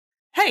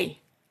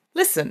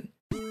Listen,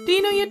 do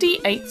you know your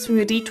D8s from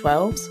your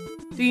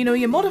D12s? Do you know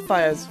your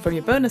modifiers from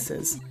your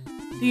bonuses?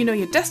 Do you know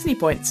your destiny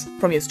points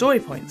from your story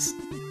points?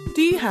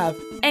 Do you have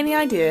any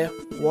idea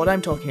what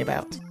I'm talking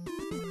about?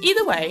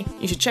 Either way,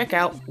 you should check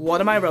out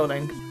What Am I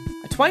Rolling,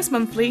 a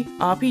twice-monthly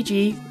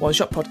RPG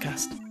one-shot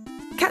podcast.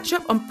 Catch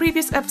up on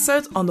previous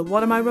episodes on the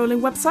What Am I Rolling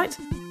website,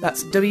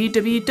 that's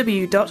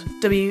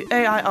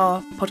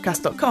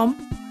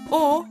www.wairpodcast.com,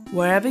 or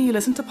wherever you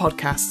listen to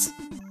podcasts.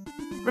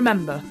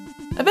 Remember,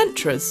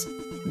 adventurers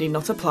need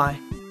not apply.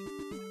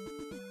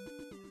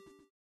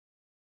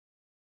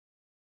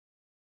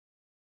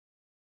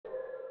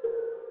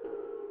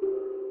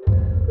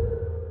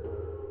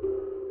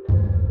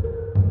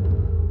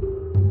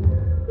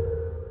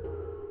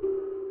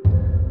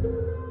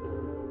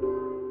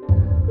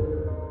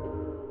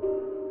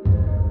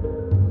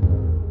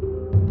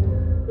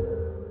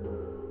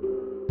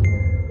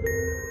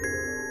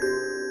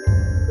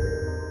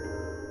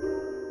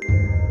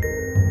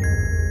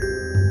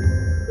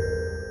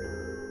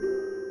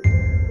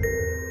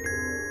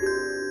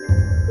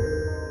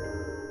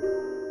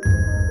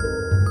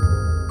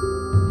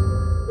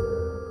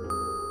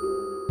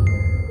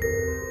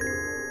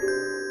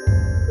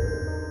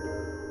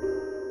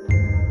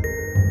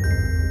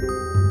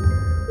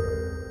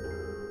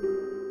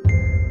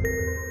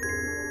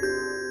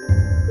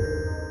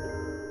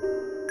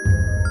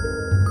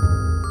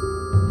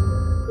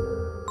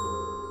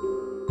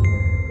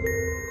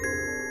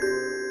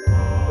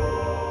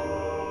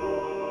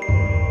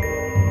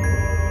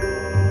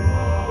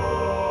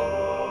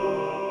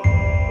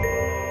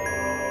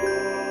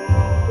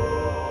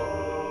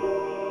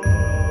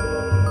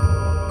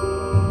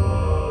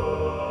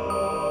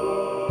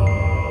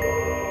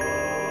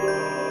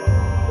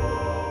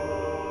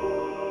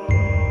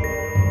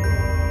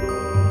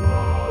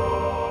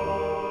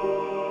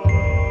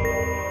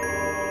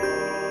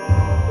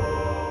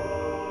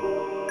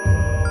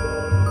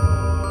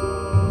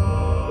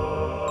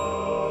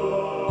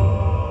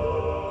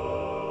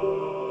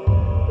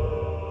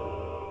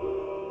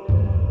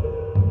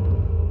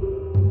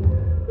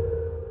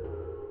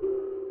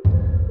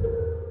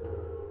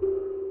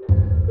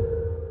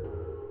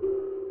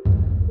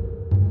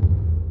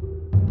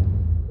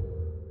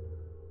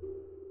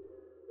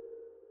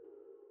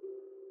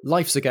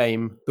 Life's a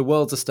game, the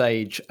world's a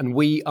stage, and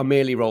we are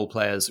merely role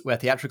players, where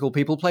theatrical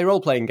people play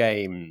role-playing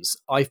games.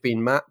 I've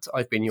been Matt,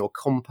 I've been your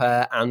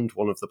compere and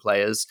one of the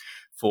players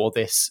for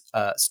this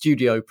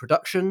studio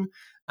production,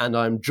 and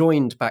I'm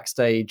joined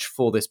backstage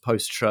for this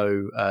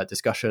post-show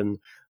discussion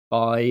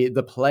by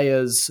the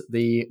players,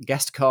 the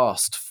guest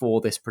cast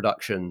for this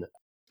production.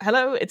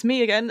 Hello, it's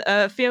me again,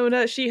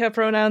 Fiona, she, her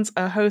pronouns,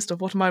 a host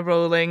of What Am I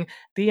Rolling,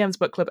 DM's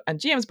Book Club and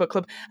GM's Book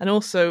Club, and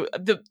also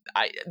the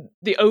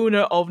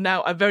owner of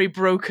now a very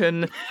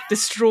broken,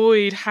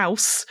 destroyed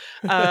house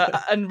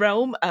and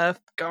realm,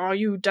 Gar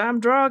you damn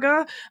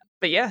Draga.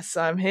 But yes,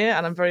 I'm here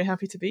and I'm very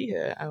happy to be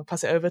here. I'll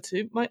pass it over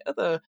to my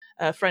other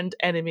friend,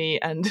 enemy,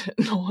 and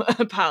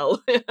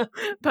pal.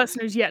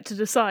 Person who's yet to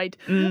decide.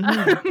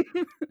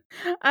 Mm-hmm.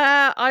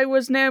 I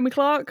was Naomi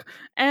Clark,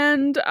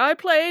 and I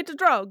played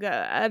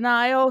Droga, and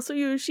I also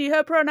use she,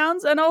 her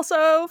pronouns, and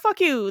also,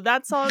 fuck you,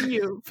 that's on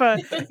you.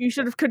 You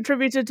should have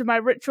contributed to my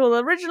ritual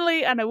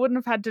originally, and I wouldn't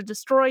have had to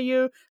destroy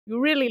you.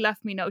 You really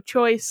left me no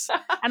choice.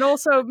 And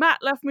also, Matt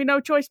left me no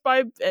choice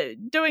by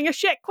doing a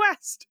shit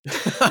quest.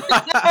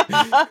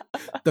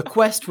 The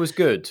quest was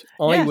good.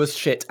 I was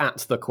shit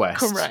at the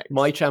quest. Correct.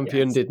 My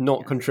champion did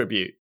not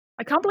contribute.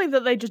 I can't believe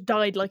that they just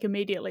died like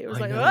immediately. It was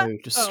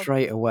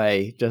Straight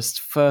away, just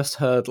first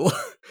hurdle.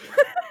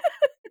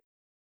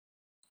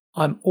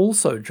 I'm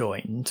also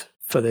joined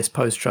for this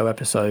post-show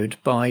episode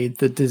by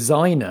the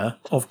designer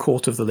of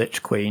Court of the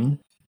Lich Queen.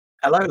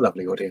 Hello,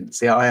 lovely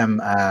audience. Yeah, I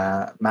am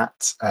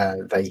Matt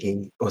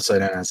Vahey, also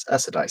known as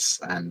Ursidice,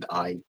 and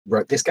I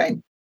wrote this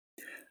game.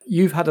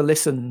 You've had a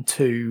listen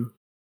to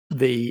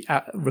the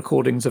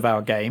recordings of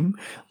our game.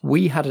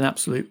 We had an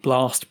absolute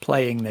blast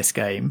playing this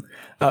game.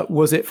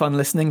 Was it fun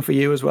listening for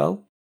you as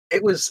well?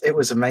 It was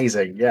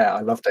amazing. Yeah,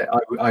 I loved it.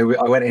 I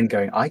went in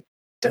going, I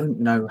don't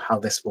know how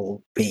this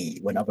will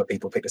be when other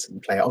people pick this up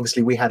and play it.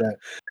 Obviously, we had a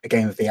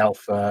game of the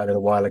alpha a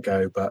little while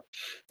ago, but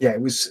yeah, it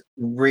was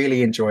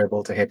really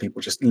enjoyable to hear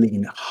people just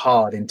lean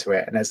hard into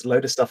it. And there's a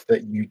load of stuff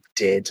that you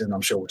did, and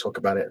I'm sure we'll talk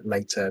about it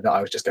later, that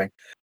I was just going,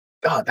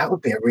 God, that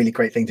would be a really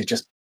great thing to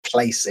just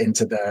place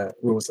into the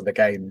rules of the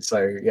game.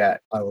 So yeah,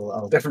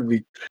 I'll definitely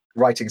be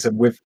writing some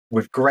with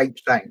great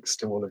thanks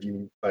to all of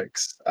you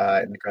folks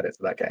in the credits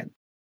of that game.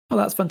 Well,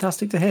 that's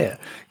fantastic to hear,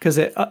 because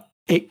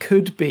it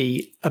could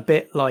be a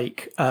bit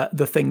like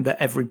the thing that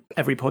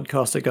every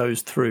podcaster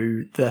goes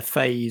through, the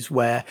phase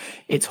where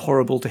it's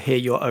horrible to hear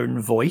your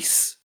own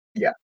voice.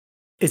 Yeah.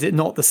 Is it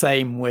not the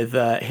same with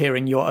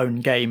hearing your own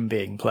game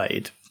being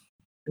played?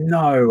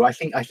 No, I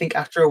think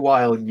after a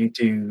while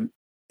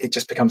it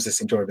just becomes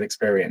this enjoyable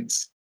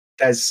experience.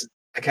 There's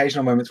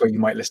occasional moments where you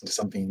might listen to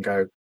something and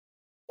go,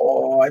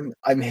 oh,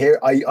 I'm here.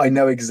 I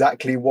know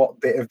exactly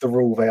what bit of the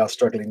rule they are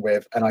struggling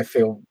with, and I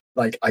feel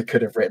like I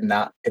could have written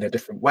that in a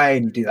different way,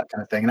 and you do that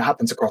kind of thing. And it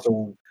happens across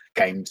all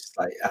games.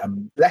 Like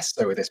less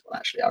so with this one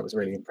actually. I was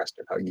really impressed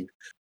with how you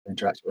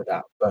interacted with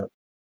that. But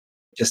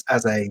just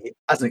as an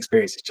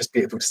experience, it's just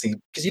beautiful to see,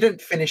 because you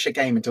don't finish a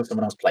game until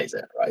someone else plays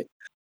it, right?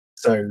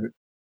 So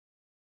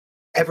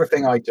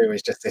everything I do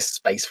is just this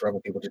space for other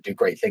people to do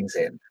great things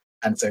in.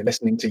 And so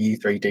listening to you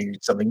three do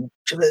something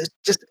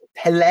just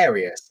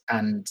hilarious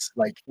and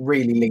like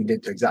really leaned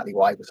into exactly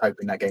what I was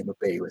hoping that game would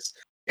be it was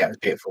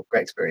beautiful,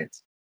 great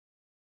experience.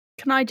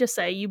 Can I just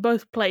say, you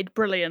both played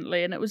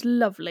brilliantly and it was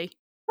lovely.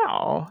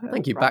 Oh,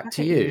 Thank you. Back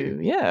to you.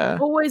 Yeah.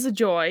 Always a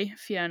joy,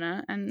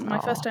 Fiona, and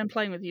my first Aw. time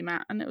playing with you,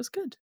 Matt, and it was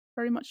good.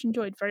 Very much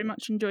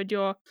enjoyed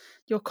your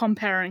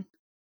comparing.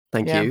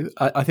 Thank Yeah. you.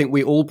 I think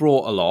we all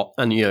brought a lot.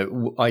 And,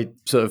 I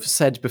sort of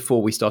said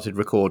before we started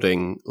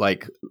recording,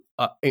 like,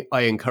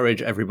 I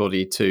encourage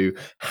everybody to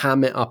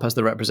ham it up as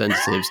the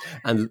representatives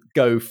and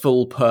go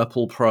full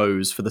purple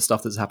prose for the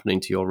stuff that's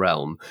happening to your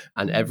realm.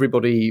 And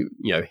everybody,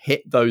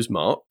 hit those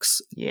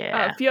marks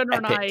Yeah. Fiona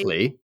and I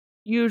epically.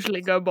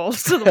 usually go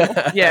balls to the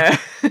wall. Yeah.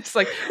 It's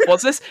like,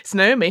 what's this? It's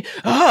Naomi.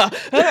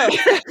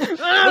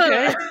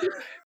 Okay.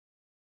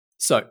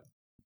 So,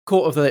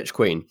 Court of the Lich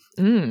Queen.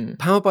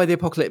 Powered by the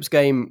Apocalypse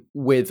game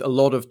with a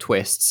lot of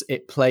twists.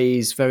 It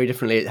plays very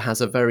differently. It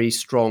has a very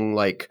strong,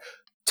 like,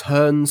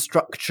 turn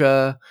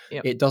structure.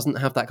 Yep. It doesn't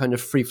have that kind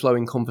of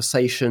free-flowing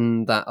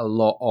conversation that a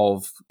lot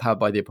of Powered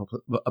by the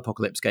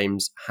Apocalypse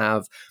games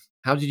have.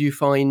 How did you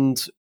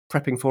find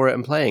prepping for it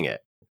and playing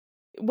it?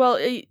 Well,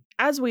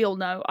 as we all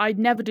know, I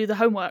never do the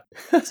homework.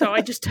 So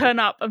I just turn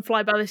up and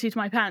fly by the seat of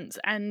my pants.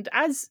 And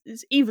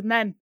even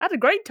then, I had a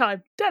great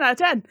time. 10 out of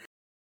 10.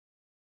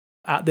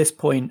 At this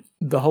point,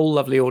 the whole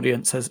lovely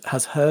audience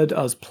has heard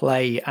us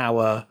play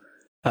our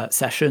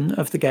session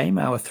of the game,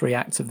 our 3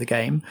 acts of the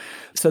game.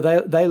 So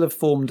they'll have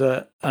formed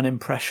an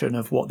impression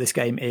of what this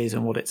game is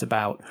and what it's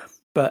about.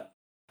 But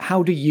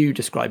how do you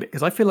describe it?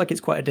 Because I feel like it's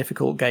quite a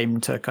difficult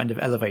game to kind of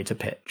elevate a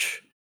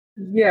pitch.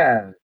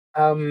 Yeah.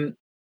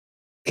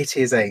 It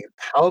is a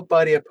Powered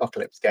by the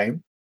Apocalypse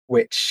game,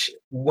 which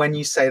when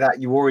you say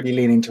that, you already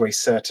lean into a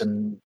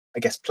certain, I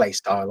guess, play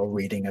style or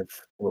reading of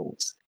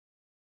rules,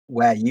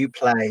 where you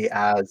play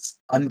as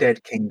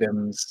undead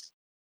kingdoms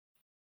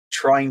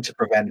trying to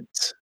prevent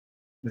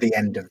the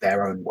end of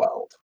their own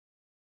world.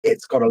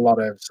 It's got a lot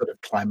of sort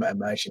of climate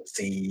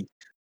emergency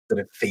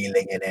sort of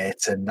feeling in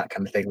it and that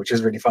kind of thing, which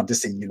is really fun to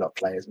see you lot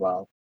play as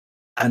well.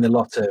 And a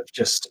lot of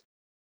just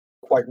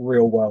quite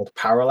real world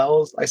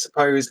parallels, I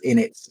suppose, in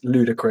its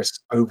ludicrous,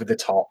 over the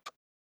top,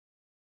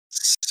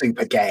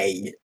 super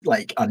gay,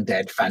 like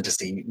undead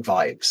fantasy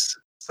vibes.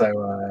 So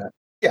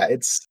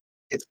it's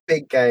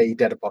big gay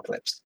dead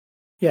apocalypse.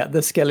 Yeah,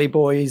 the Skelly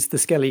boys, the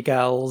Skelly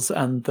gals,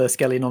 and the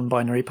Skelly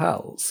non-binary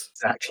pals.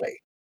 Exactly.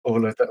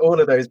 All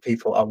of those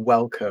people are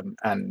welcome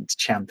and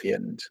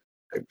championed,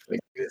 hopefully,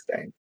 through this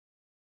game.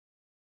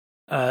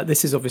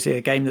 This is obviously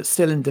a game that's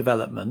still in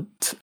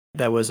development.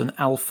 There was an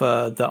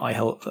alpha that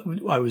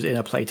I was in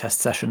a playtest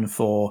session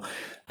for,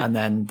 and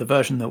then the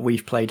version that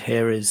we've played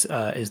here is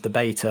the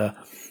beta.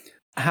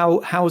 How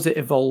has it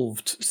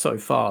evolved so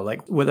far?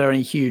 Like, were there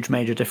any huge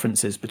major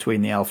differences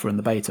between the alpha and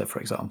the beta, for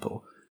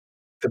example?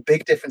 The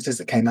big differences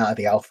that came out of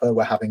the alpha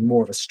were having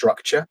more of a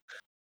structure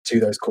to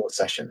those court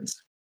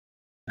sessions,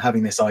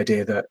 having this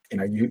idea that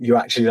you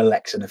actually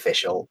elect an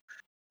official,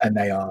 and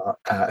they are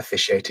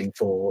officiating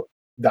for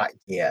that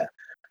year,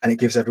 and it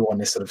gives everyone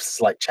this sort of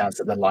slight chance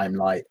at the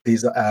limelight.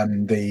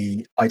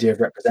 The idea of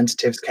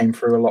representatives came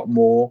through a lot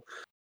more.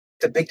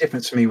 The big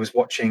difference for me was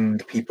watching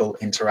people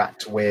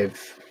interact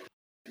with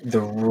the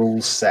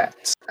rule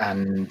set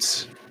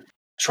and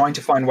trying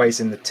to find ways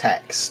in the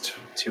text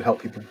to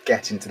help people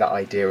get into that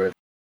idea of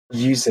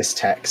use this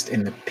text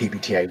in the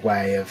PBTA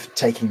way of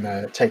taking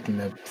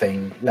the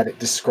thing, let it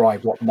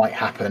describe what might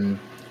happen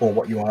or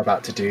what you are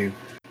about to do,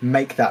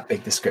 make that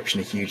big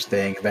description a huge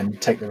thing, and then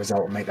take the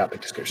result and make that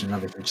big description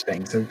another huge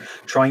thing. So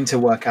trying to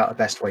work out the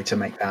best way to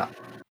make that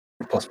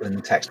possible in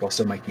the text while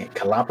still making it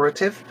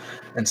collaborative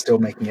and still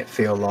making it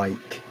feel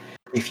like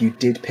if you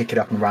did pick it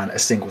up and ran a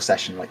single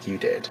session like you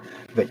did,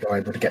 that you're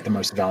able to get the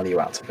most value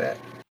out of it.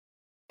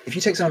 If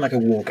you take something like a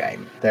war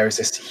game, there is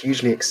this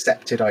hugely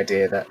accepted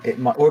idea that it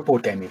might, or a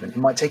board game even, it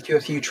might take you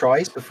a few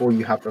tries before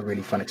you have a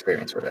really fun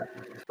experience with it.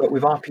 But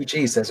with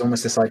RPGs, there's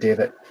almost this idea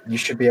that you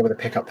should be able to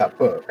pick up that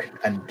book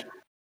and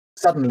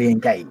suddenly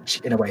engage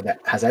in a way that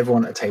has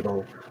everyone at the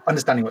table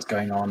understanding what's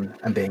going on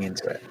and being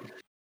into it.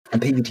 And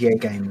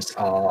PBTA games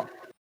are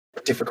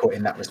difficult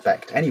in that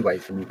respect anyway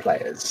for new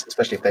players,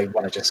 especially if they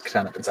want to just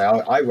turn up and say,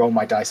 oh, I roll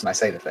my dice and I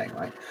say the thing,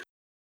 right?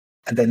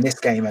 And then this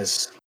game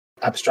is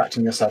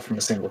abstracting yourself from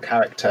a single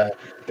character,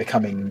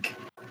 becoming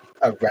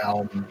a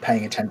realm,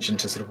 paying attention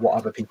to sort of what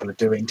other people are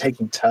doing,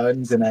 taking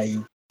turns in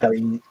a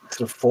very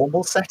sort of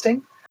formal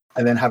setting,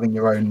 and then having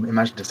your own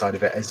imaginative side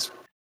of it.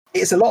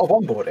 It's a lot of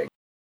onboarding.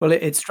 Well,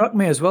 it struck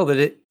me as well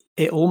that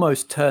it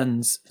almost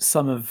turns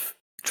some of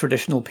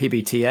traditional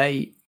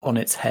PBTA on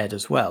its head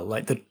as well.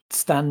 Like the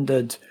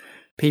standard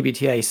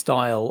PBTA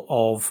style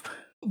of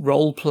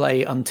role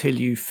play until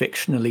you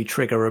fictionally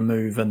trigger a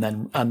move and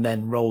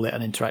then roll it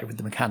and interact with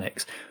the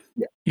mechanics.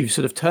 You've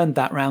sort of turned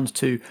that round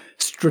to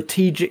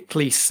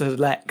strategically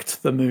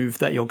select the move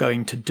that you're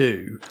going to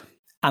do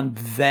and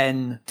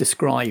then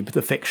describe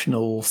the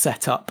fictional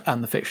setup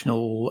and the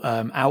fictional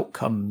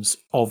outcomes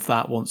of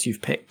that once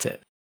you've picked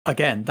it.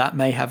 Again, that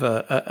may have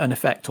an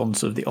effect on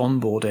sort of the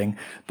onboarding,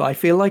 but I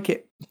feel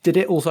like did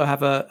it also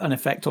have an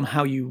effect on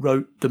how you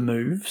wrote the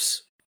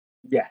moves?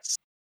 Yes.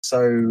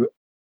 So,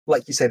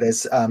 like you say,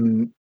 there's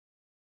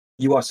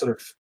you are sort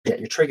of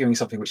you're triggering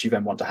something which you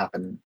then want to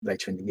happen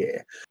later in the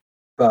year,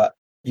 but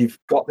you've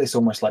got this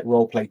almost like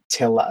role play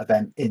till that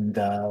event in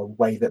the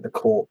way that the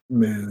court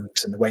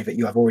moves and the way that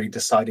you have already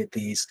decided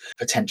these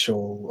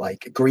potential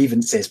like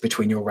grievances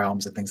between your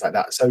realms and things like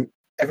that. So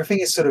everything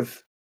is sort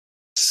of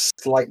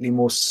slightly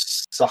more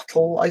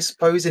subtle, I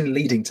suppose, in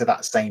leading to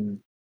that same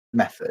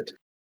method.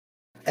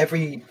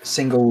 Every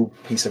single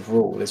piece of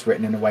rule is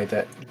written in a way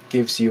that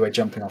gives you a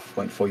jumping off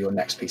point for your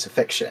next piece of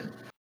fiction,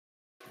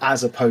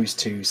 as opposed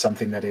to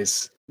something that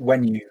is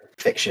when you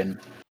fiction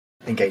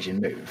engage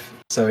in move.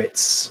 So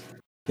it's,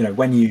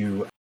 when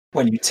you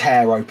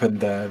tear open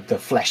the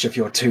flesh of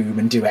your tomb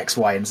and do X,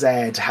 Y, and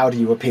Z, how do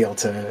you appeal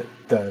to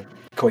the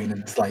queen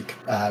and like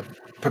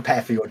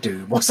prepare for your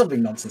doom or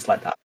something nonsense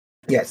like that?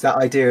 Yeah, it's that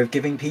idea of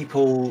giving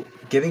people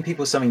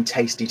something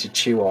tasty to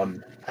chew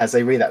on as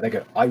they read that. They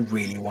go, I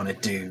really want to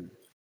do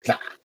that,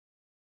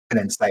 and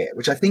then say it,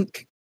 which I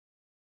think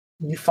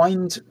you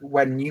find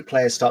when new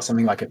players start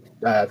something like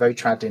a very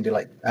trad D&D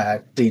like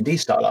D&D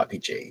style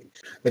RPG.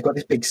 They've got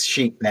this big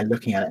sheet and they're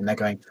looking at it and they're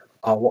going,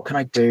 oh, what can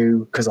I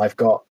do? Because I've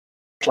got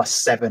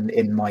 +7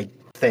 in my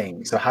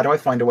thing. So how do I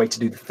find a way to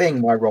do the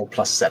thing where I roll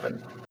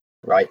 +7,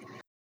 right?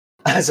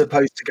 As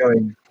opposed to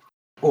going,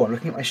 oh, I'm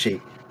looking at my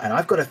sheet and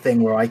I've got a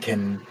thing where I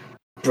can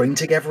bring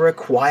together a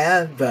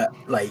choir that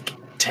like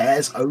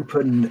tears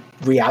open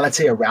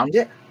reality around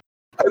it.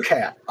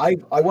 Okay, I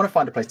want to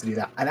find a place to do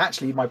that. And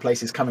actually my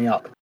place is coming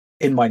up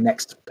in my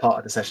next part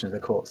of the session of the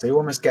court. So you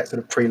almost get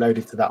sort of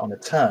preloaded to that on a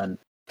turn.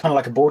 Kind of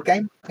like a board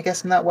game, I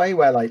guess, in that way,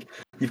 where like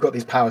you've got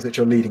these powers that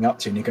you're leading up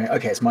to and you're going,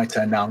 okay, it's my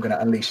turn now, I'm going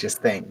to unleash this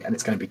thing and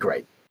it's going to be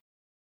great.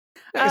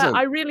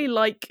 I really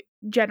like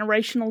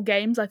generational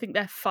games. I think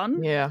they're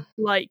fun. Yeah.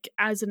 Like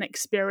as an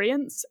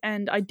experience,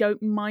 and I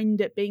don't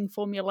mind it being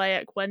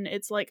formulaic when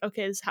it's like,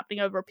 okay, this is happening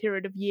over a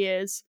period of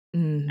years.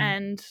 Mm-hmm.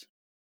 And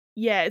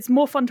yeah, it's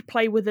more fun to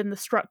play within the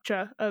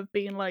structure of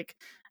being like,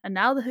 and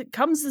now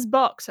comes this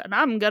box and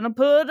I'm gonna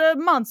put a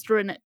monster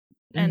in it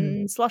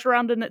and slosh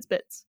around in its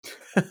bits.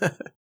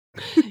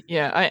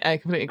 Yeah, I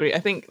completely agree. I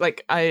think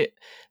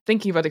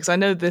thinking about it, because I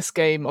know this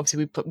game,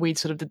 obviously we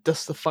sort of did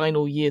just the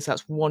final year, so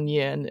that's 1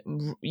 year,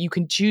 and you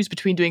can choose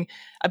between doing,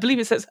 I believe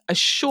it says, a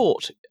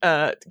short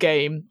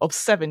game of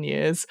 7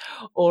 years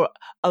or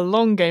a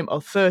long game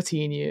of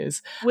 13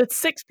 years. With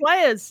 6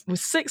 players.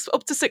 With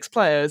up to 6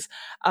 players.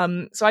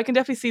 So I can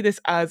definitely see this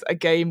as a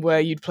game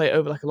where you'd play it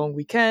over like a long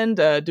weekend,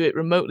 do it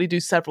remotely, do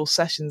several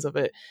sessions of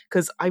it,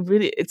 because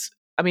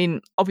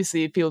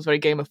obviously it feels very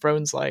Game of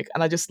Thrones like,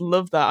 and I just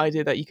love that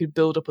idea that you could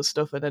build up a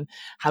stuff and then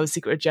have a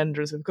secret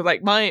agendas. Because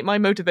like my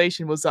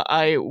motivation was that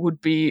I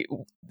would be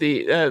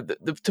the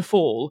to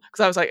fall,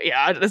 because I was like,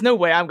 there's no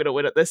way I'm going to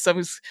win at this.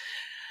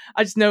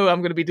 I just know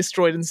I'm going to be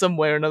destroyed in some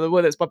way or another,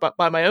 whether it's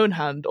by my own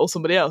hand or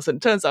somebody else. And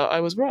it turns out I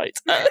was right.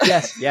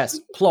 Yes.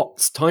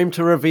 Plots. Time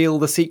to reveal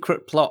the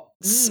secret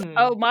plots.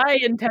 Oh, my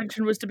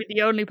intention was to be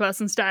the only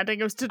person standing.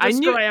 It was to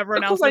destroy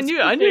everyone else. I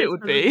knew it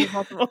would be.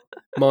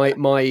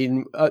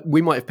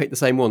 We might have picked the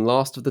same one.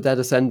 Last of the Dead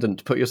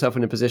Ascendant. Put yourself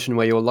in a position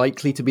where you're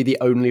likely to be the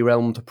only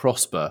realm to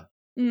prosper.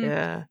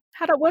 Yeah.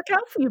 How'd it work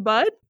out for you,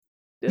 bud?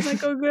 Did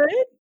that go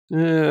great?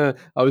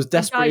 I was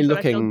desperately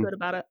looking. I feel good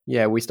about it.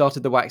 Yeah, we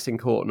started the waxing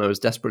court, and I was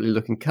desperately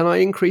looking. Can I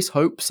increase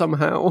hope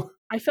somehow?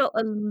 I felt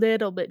a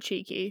little bit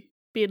cheeky,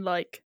 being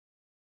like,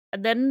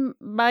 and then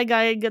my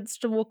guy gets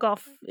to walk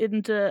off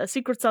into a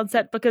secret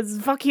sunset because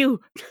fuck you.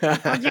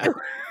 Fuck you.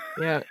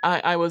 Yeah,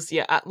 I was,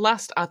 at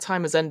last our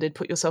time has ended.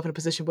 Put yourself in a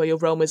position where your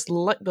realm is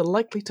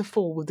likely to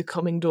fall with the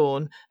coming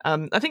dawn.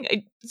 I think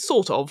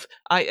sort of.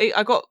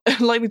 I got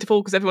likely to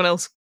fall because everyone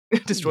else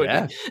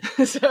destroyed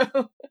me.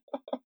 So.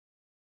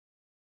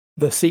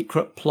 The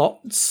secret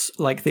plots,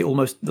 like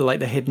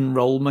the hidden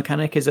role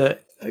mechanic, is a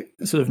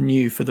sort of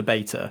new for the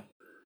beta.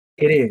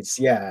 It is,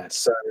 yeah.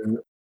 So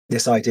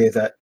this idea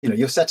that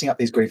you're setting up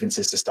these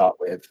grievances to start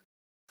with.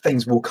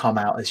 Things will come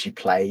out as you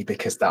play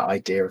because that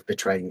idea of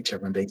betraying each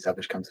other and being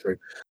selfish comes through.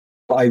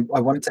 But I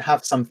wanted to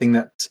have something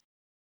that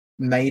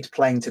made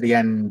playing to the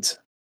end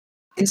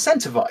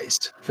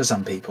incentivized for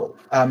some people.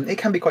 It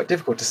can be quite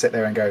difficult to sit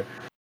there and go,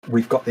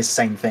 we've got this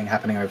same thing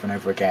happening over and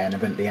over again,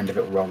 and then at the end of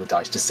it, we'll roll the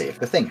dice to see if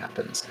the thing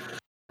happens.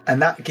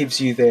 And that gives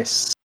you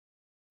this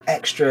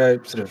extra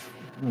sort of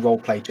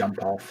roleplay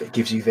jump off. It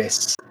gives you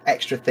this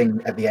extra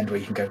thing at the end where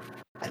you can go,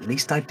 at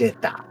least I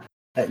did that.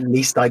 At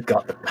least I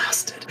got the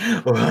bastard.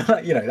 Or,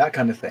 that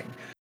kind of thing.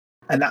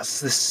 And that's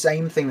the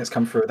same thing that's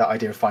come through with that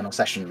idea of final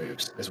session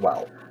moves as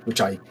well,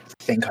 which I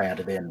think I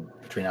added in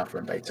between alpha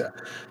and beta.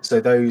 So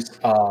those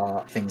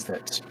are things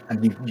that,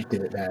 and you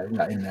did it there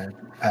in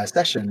the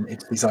session,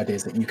 it's these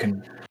ideas that you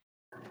can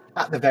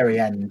at the very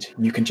end,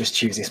 you can just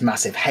choose this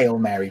massive Hail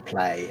Mary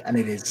play, and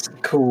it is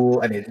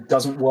cool, and it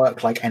doesn't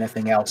work like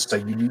anything else. So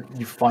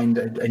you find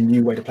a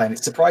new way to play, and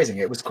it's surprising.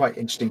 It was quite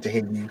interesting to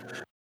hear you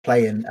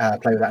play with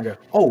that and go,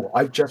 oh,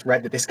 I've just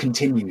read that this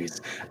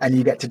continues, and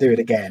you get to do it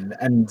again.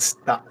 And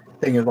that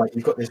thing of like,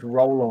 you've got this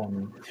roll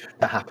on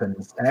that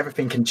happens, and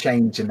everything can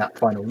change in that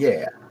final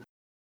year.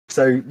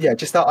 So yeah,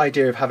 just that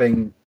idea of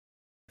having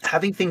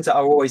things that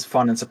are always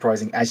fun and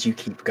surprising as you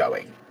keep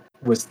going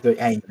was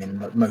the aim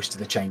in most of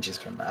the changes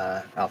from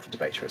Alpha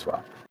Debater as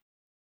well.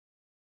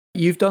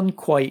 You've done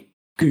quite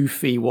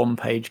goofy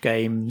one-page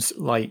games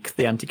like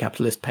the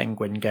Anti-Capitalist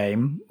Penguin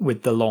game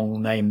with the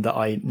long name that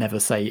I never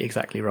say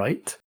exactly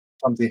right.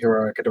 Clumsy,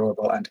 heroic,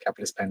 adorable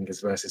anti-capitalist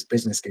penguins versus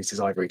Business Goose's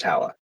Ivory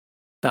Tower.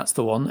 That's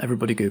the one.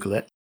 Everybody Google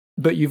it.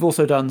 But you've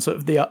also done sort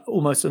of the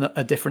almost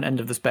a different end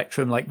of the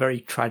spectrum, like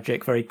very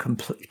tragic, very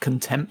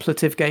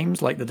contemplative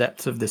games like The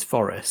Depths of This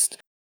Forest.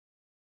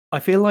 I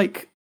feel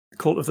like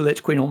Cult of the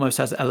Lich Queen almost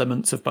has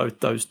elements of both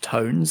those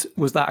tones.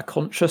 Was that a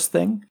conscious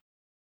thing?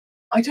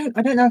 I don't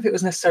know if it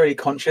was necessarily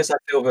conscious. I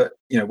feel that,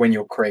 when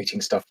you're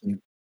creating stuff, you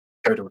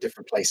go to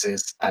different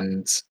places,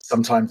 and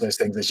sometimes those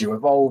things, as you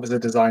evolve as a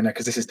designer,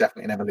 because this is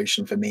definitely an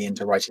evolution for me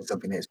into writing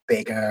something that's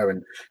bigger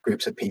and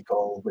groups of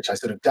people, which I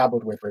sort of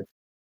dabbled with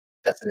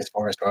Depths of This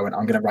Forest, where I went,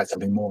 I'm going to write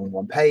something more than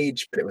one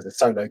page, but it was a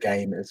solo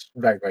game. It was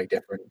very, very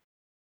different.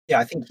 Yeah,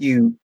 I think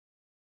you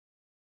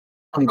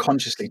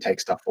unconsciously take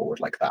stuff forward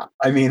like that.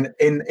 I mean,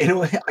 in a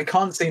way, I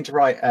can't seem to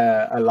write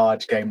a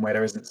large game where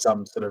there isn't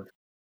some sort of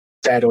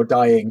dead or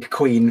dying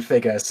queen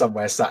figure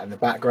somewhere sat in the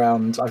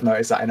background. I've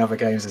noticed that in other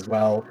games as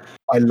well.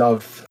 I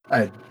love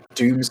a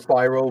Doom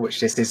Spiral, which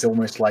just is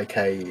almost like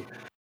a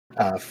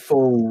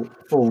full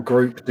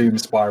group Doom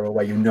Spiral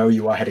where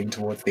you are heading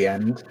towards the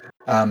end.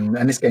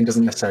 And this game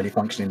doesn't necessarily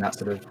function in that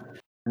sort of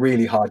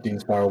really hard Doom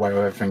Spiral where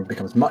everything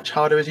becomes much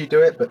harder as you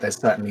do it, but there's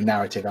certainly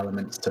narrative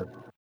elements to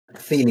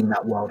feeling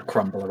that world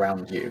crumble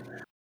around you.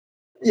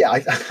 Yeah, I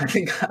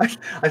think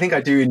I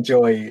do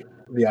enjoy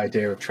the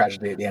idea of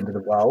tragedy at the end of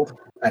the world,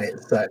 and it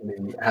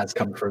certainly has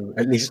come through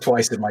at least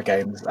twice in my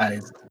games, and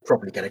is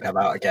probably going to come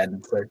out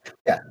again. So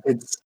yeah,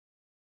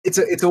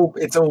 it's all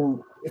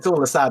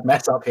a sad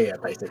mess up here,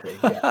 basically.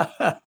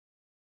 Yeah.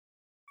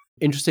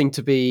 Interesting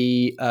to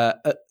be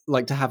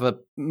like to have a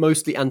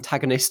mostly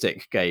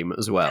antagonistic game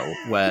as well,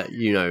 where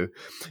you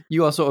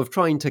are sort of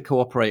trying to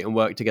cooperate and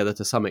work together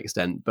to some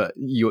extent, but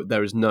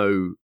there is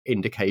no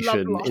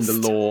indication in the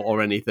lore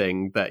or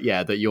anything that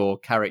your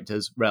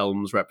characters,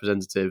 realms,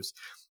 representatives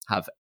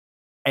have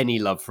any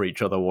love for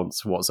each other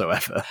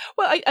whatsoever.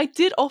 Well, I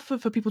did offer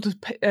for people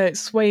to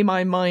sway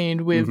my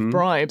mind with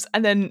bribes,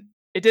 and then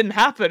it didn't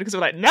happen because we're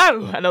like,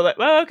 no, and I was like,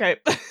 well, okay.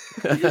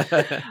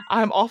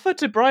 I'm offered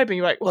to bribe, and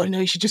you're like, well,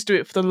 no, you should just do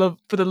it for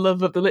the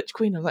love of the Lich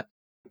Queen. I was like,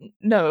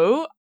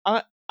 no,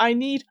 I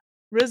need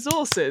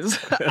resources.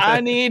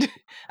 I need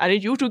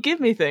you to give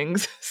me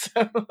things.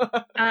 So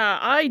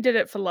I did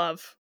it for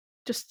love.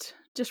 Just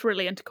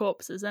really into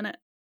corpses, innit?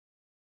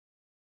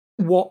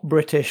 What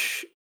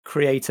British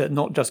creator,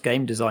 not just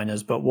game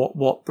designers, but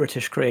what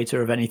British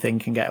creator of anything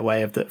can get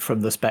away with that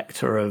from the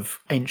spectre of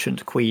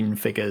ancient queen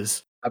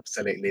figures?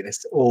 Absolutely,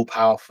 this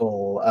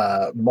all-powerful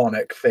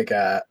monarch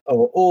figure,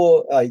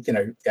 or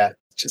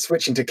just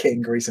switching to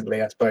king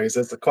recently, I suppose.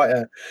 There's quite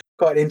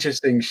an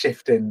interesting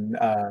shift in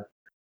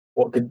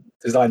what good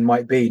design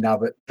might be now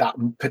that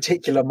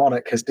particular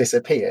monarch has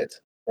disappeared,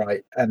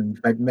 right? And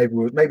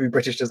maybe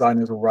British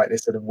designers will write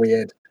this sort of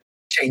weird,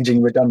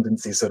 changing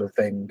redundancy sort of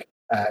thing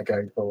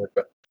going forward.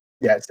 But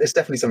yeah, it's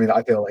definitely something that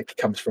I feel like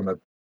comes from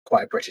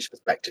quite a British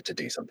perspective to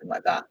do something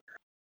like that.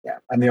 Yeah,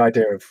 and the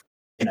idea of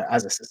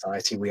as a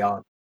society we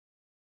are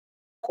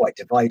quite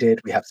divided.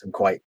 We have some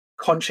quite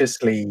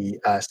consciously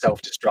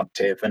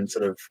self-destructive and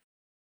sort of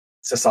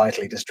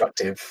societally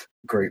destructive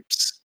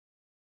groups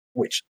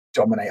which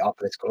dominate our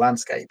political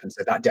landscape. And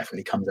so that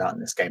definitely comes out in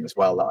this game as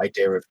well, the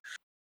idea of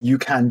you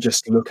can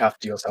just look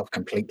after yourself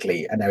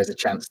completely, and there is a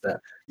chance that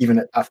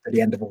even after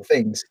the end of all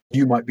things,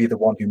 you might be the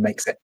one who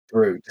makes it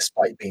through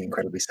despite being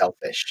incredibly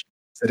selfish.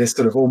 So this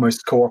sort of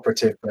almost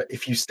cooperative, but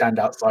if you stand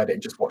outside it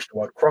and just watch the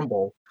world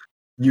crumble,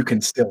 you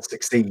can still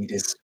succeed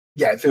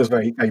it feels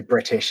very, very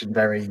British and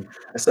very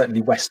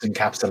certainly Western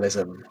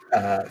capitalism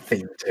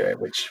theme to it,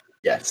 which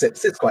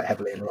sits quite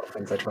heavily in a lot of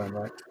things I try and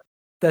write.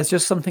 There's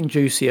just something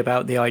juicy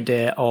about the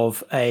idea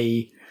of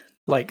the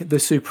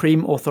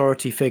supreme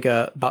authority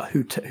figure, but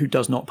who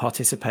does not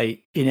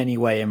participate in any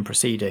way in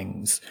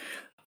proceedings.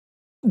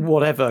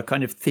 Whatever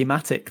kind of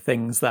thematic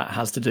things that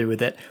has to do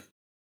with it,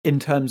 in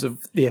terms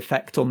of the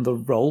effect on the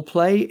role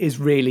play, is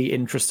really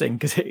interesting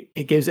because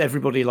it gives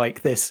everybody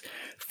like this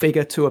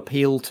figure to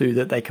appeal to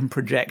that they can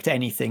project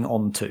anything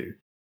onto.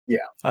 Yeah,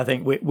 I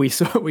think we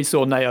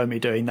saw Naomi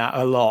doing that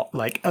a lot,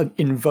 like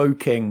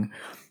invoking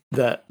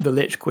that the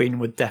Lich Queen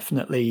would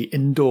definitely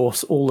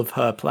endorse all of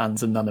her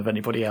plans and none of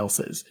anybody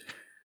else's.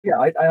 Yeah,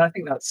 I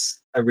think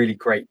that's a really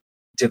great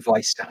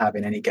device to have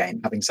in any game,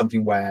 having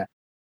something where,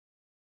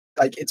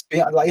 like, it's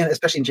like,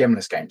 especially in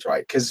GMless games,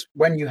 right? Because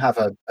when you have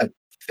a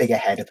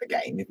figurehead of the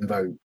game, even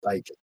though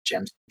like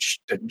gems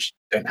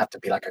don't have to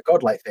be like a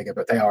godlike figure,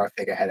 but they are a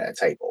figurehead at a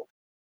table.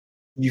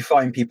 You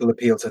find people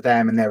appeal to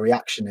them, and their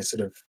reaction is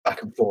sort of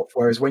back and forth.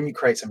 Whereas when you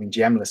create something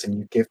gemless and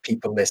you give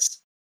people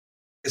this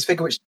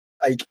figure which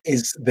like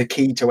is the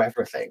key to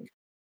everything,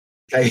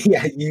 okay,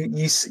 yeah,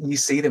 you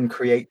see them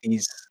create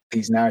these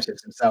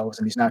narratives themselves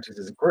and these narratives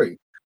as a group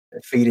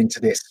that feed into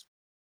this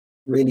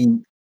really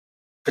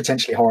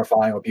potentially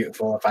horrifying or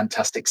beautiful or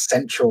fantastic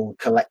central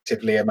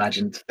collectively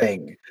imagined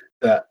thing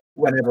that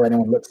whenever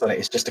anyone looks at it,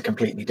 it's just a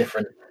completely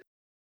different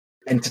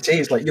entity.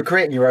 It's like you're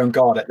creating your own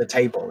god at the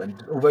table,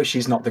 and although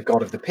she's not the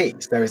god of the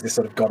piece, there is this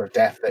sort of god of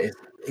death that is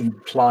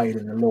implied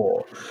in the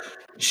lore.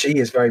 She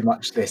is very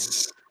much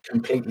this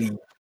completely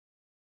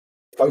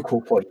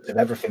focal point of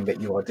everything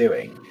that you are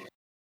doing,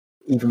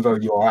 even though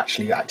you are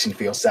actually acting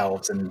for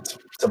yourselves and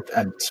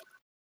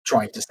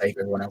trying to save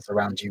everyone else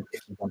around you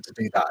if you want to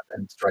do that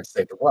and try to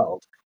save the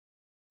world.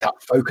 That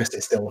focus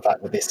is still the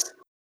fact that this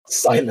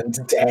silent,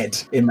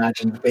 dead,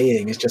 imagined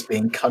being is just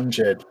being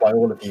conjured by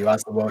all of you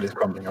as the world is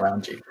crumbling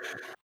around you.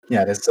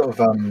 Yeah, there's sort of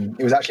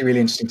it was actually really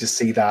interesting to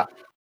see that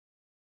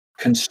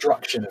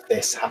construction of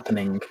this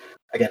happening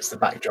against the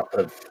backdrop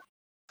of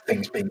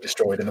things being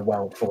destroyed and the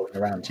world falling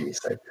around you.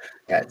 So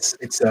yeah, it's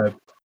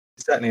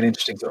certainly an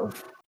interesting sort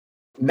of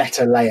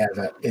meta layer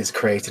that is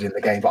created in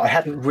the game, but I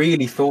hadn't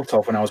really thought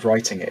of when I was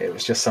writing it. It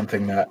was just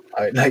something that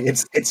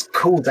it's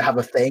cool to have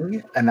a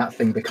thing, and that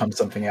thing becomes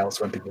something else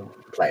when people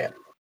play it.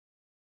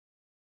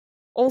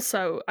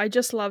 Also, I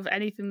just love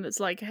anything that's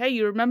like, hey,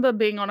 you remember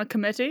being on a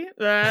committee?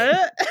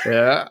 Yeah.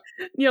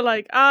 You're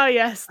like,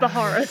 yes, the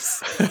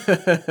horrors.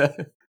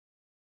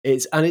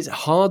 It's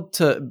hard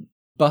to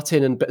butt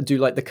in and do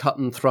like the cut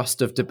and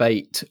thrust of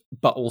debate,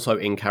 but also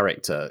in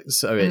character.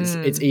 So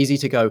it's easy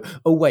to go,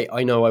 oh wait,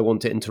 I know I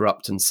want to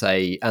interrupt and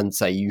say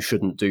you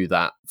shouldn't do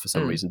that for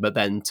some reason, but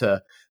then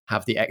to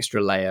have the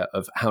extra layer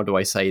of how do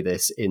I say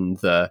this in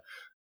the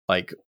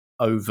like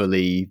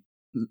overly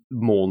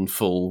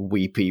mournful,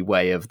 weepy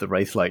way of the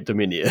Wraithlight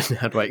Dominion.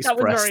 How do I express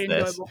that was very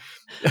this? enjoyable.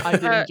 I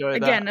did enjoy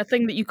that. Again, a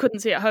thing that you couldn't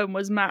see at home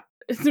was Matt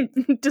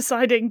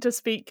deciding to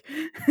speak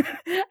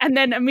and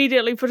then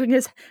immediately putting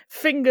his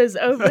fingers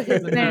over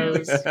his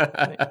nose.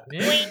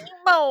 We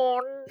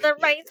mourn the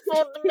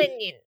Wraithful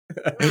Dominion.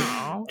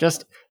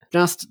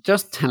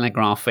 Just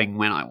telegraphing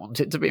when I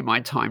want it to be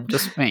my time to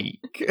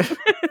speak.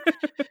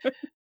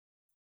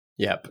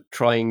 Yep,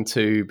 trying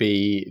to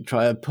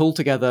pull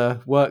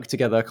together, work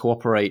together,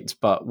 cooperate,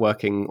 but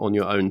working on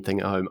your own thing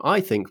at home. I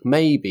think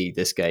maybe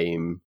this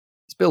game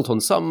is built on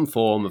some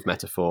form of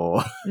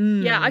metaphor.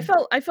 Yeah, I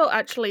felt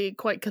actually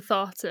quite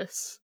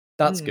catharsis.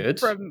 That's good.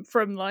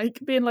 From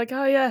like being like,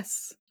 oh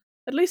yes,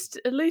 at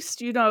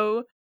least you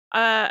know,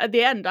 at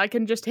the end I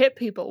can just hit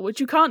people, which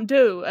you can't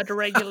do at a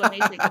regular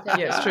meeting.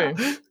 Yeah, it's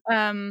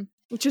true.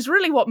 Which is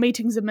really what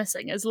meetings are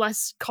missing, is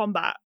less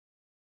combat.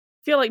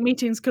 I feel like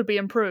meetings could be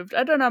improved.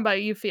 I don't know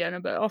about you, Fiona,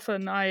 but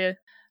often I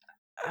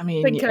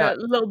think a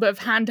little bit of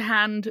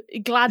hand-to-hand,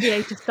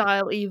 gladiator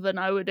style even,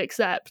 I would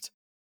accept.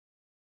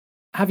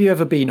 Have you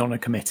ever been on a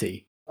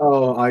committee?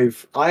 Oh,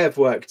 I have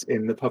worked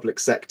in the public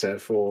sector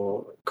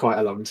for quite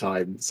a long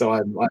time, so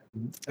I'm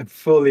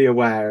fully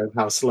aware of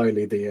how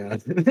slowly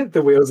the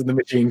the wheels of the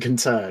machine can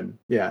turn.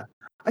 Yeah,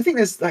 I think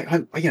there's like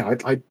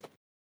I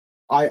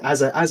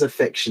as a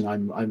fiction,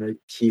 I'm a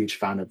huge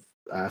fan of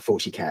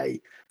 40k.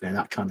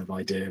 That kind of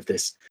idea of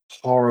this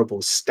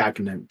horrible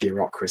stagnant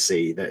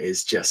bureaucracy that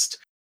is just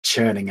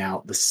churning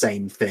out the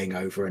same thing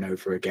over and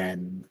over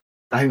again.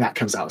 I think that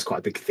comes out as quite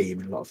a big theme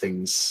in a lot of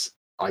things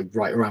I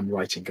write around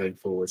writing going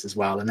forwards as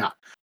well, and that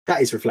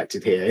is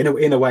reflected here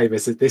in a way.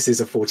 This is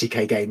a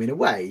 40k game in a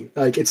way.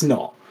 Like it's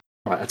not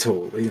right at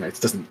all.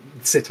 It doesn't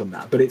sit on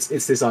that, but it's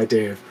this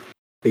idea of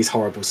these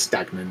horrible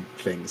stagnant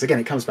things. Again,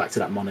 it comes back to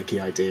that monarchy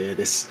idea,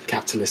 this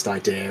capitalist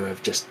idea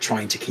of just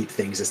trying to keep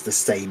things as the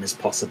same as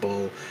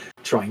possible,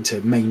 trying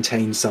to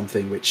maintain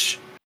something which,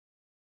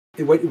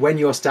 when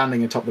you're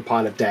standing atop the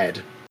pile of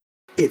dead,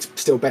 it's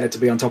still better to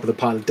be on top of the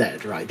pile of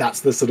dead, right?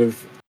 That's the sort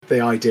of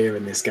the idea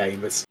in this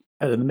game. It's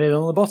in the middle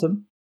and the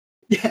bottom.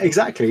 Yeah,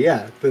 exactly.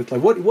 Yeah, but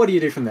like, what do you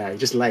do from there? You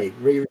just lay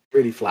really,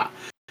 really flat.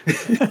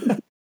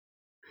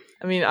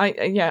 I mean, I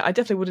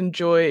definitely would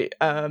enjoy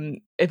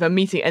if a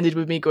meeting ended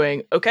with me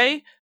going,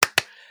 okay,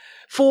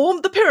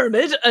 form the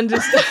pyramid and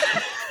just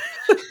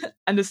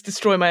and just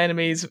destroy my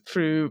enemies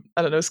through,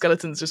 I don't know,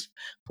 skeletons just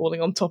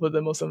falling on top of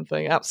them or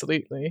something.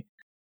 Absolutely.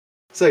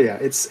 So yeah,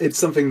 it's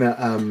something that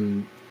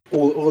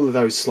all of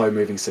those slow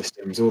moving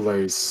systems, all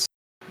those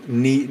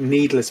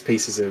needless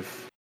pieces of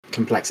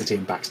complexity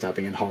and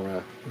backstabbing and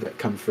horror that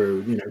come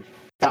through,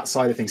 that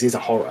side of things is a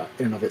horror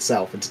in and of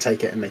itself, and to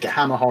take it and make it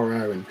hammer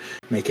horror and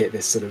make it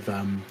this sort of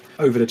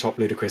over the top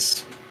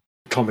ludicrous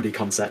comedy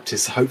concept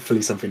is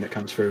hopefully something that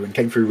comes through and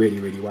came through really,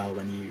 really well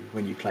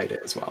when you played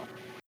it as well.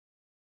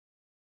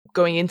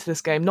 Going into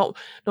this game, not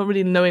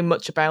really knowing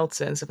much about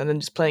it and stuff, and then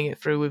just playing it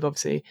through with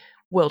obviously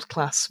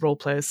world-class role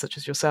players such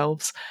as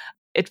yourselves,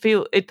 I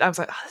was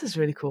like, this is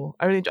really cool.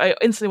 I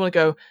instantly want to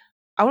go,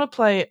 I want to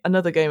play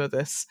another game of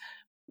this,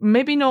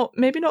 maybe not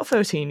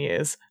 13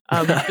 years,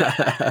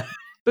 but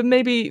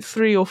maybe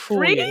 3 or 4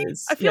 3?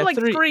 years. I feel like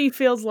 3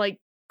 feels like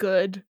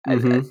good.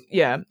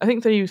 Yeah, I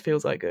think 3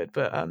 feels like good,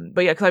 but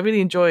yeah, because I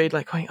really enjoyed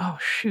like going, oh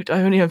shoot,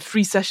 I only have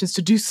 3 sessions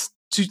to do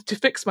to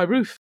fix my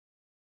roof.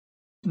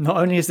 Not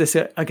only is this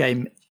a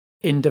game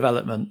in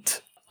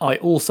development, I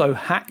also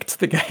hacked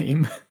the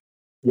game.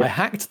 Yeah. I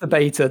hacked the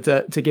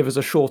beta to give us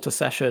a shorter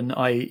session.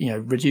 I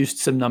reduced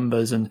some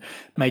numbers and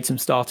made some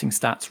starting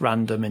stats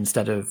random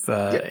instead of.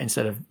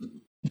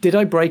 Did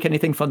I break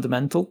anything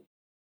fundamental?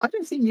 I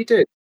don't think you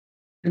did.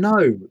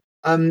 No.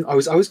 I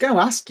was going to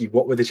ask you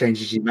what were the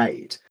changes you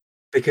made,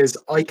 because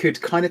I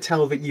could kind of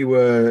tell that you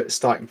were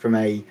starting from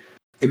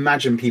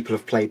imagine people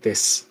have played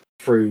this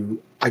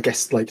through, I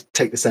guess, like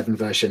take the 7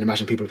 version,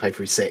 imagine people have played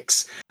through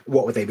 6.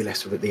 What would they be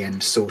left with at the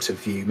end sort of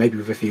view? Maybe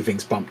with a few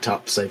things bumped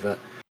up so that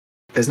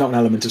there's not an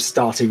element of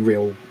starting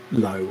real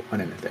low on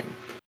anything.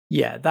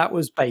 Yeah, that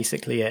was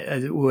basically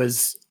it. It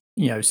was,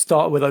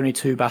 start with only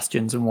 2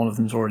 bastions and one of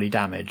them's already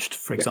damaged,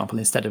 for example,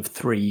 instead of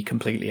 3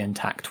 completely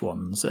intact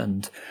ones,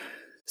 and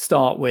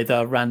start with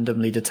a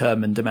randomly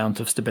determined amount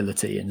of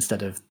stability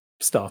instead of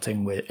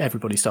starting with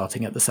everybody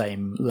starting at the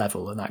same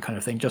level and that kind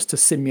of thing, just to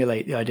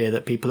simulate the idea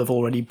that people have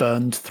already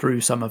burned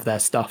through some of their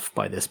stuff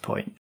by this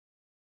point.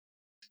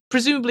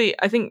 Presumably,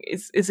 I think,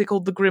 is it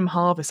called the Grim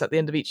Harvest at the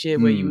end of each year,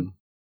 where you would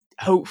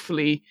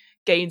hopefully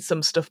gain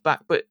some stuff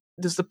back, but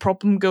does the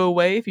problem go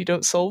away if you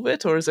don't solve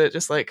it, or is it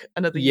just like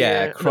another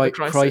year, another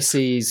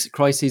crisis?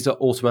 Crises are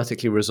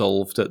automatically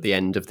resolved at the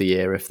end of the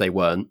year if they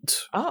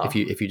weren't, Oh.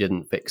 if you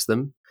didn't fix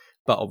them.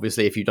 But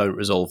obviously, if you don't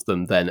resolve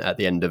them, then at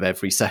the end of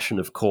every session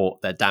of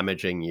court, they're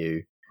damaging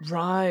you.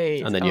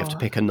 Right. And then you have to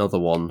pick another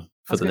one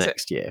for the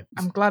next year.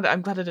 I'm glad I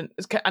didn't.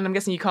 And I'm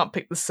guessing you can't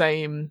pick the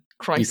same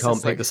crisis. You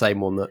can't pick the same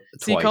one twice.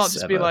 So you can't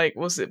just be like,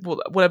 was it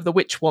whatever the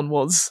witch one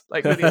was?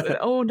 Like,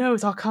 oh no,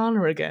 it's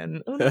Arcana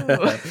again. Oh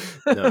no.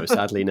 No,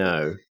 sadly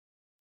no.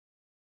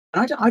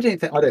 I don't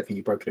think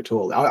you broke it at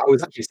all. I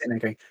was actually sitting there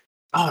going,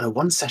 oh, the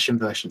 1 session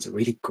version's a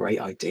really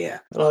great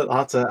idea. I'll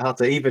have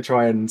to either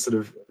try and sort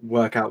of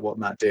work out what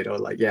Matt did, or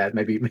like, yeah,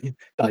 maybe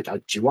like, do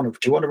you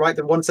want to write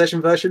the 1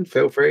 session version?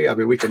 Feel free. I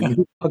mean, we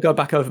can. I'll go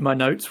back over my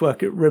notes,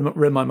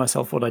 remind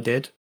myself what I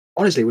did.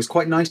 Honestly, it was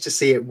quite nice to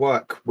see it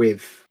work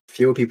with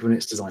fewer people than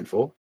it's designed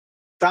for.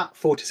 That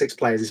 4 to 6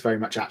 players is very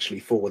much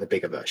actually for the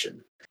bigger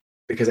version,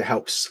 because it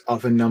helps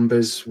other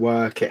numbers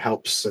work. It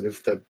helps sort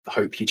of the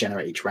hope you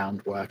generate each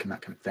round work and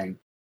that kind of thing.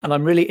 And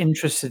I'm really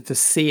interested to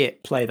see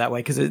it play that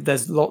way, because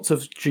there's lots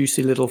of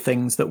juicy little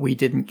things that we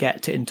didn't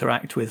get to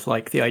interact with,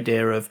 like the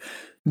idea of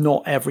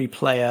not every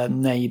player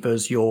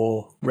neighbours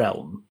your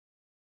realm.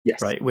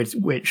 Yes. Right.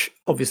 Which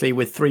obviously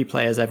with 3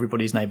 players,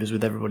 everybody's neighbours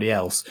with everybody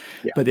else.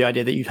 Yeah. But the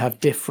idea that you'd have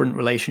different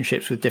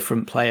relationships with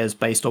different players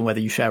based on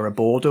whether you share a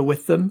border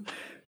with them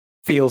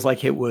feels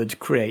like it would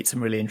create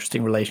some really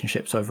interesting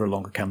relationships over a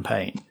longer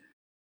campaign.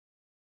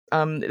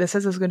 It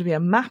says there's going to be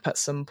a map at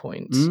some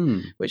point,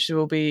 which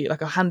will be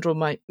like a hand-drawn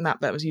map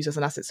that was used as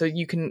an asset. So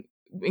you can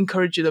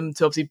encourage them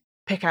to obviously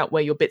pick out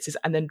where your bits is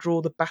and then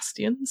draw the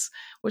bastions,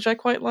 which I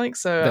quite like.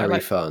 So very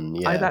fun,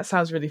 yeah. That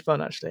sounds really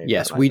fun, actually.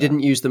 Yes, we didn't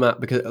use the map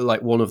because,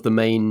 like, one of the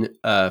main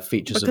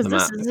features of the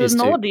map is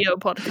an audio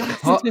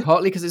podcast.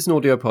 Partly because it's an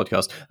audio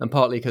podcast, and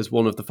partly because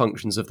one of the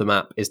functions of the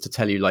map is to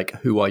tell you, like,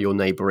 who are your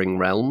neighbouring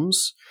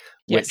realms.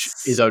 Which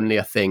is only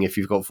a thing if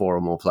you've got 4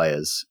 or more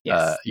players.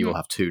 Yes. You will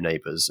have 2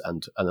 neighbours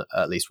and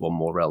at least 1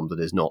 more realm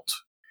that is not.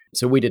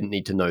 So we didn't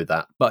need to know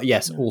that. But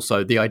yes,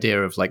 also the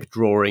idea of like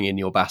drawing in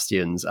your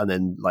bastions and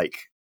then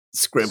like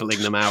scribbling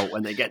them out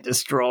when they get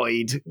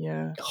destroyed.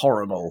 Yeah.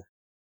 Horrible.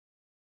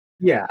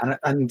 Yeah,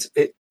 and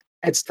it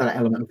adds to that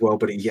element of world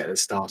building you get at the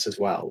start as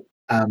well,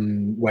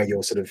 where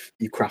you're sort of,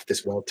 you craft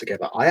this world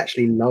together. I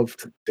actually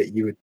loved that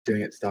you were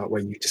doing it at the start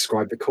where you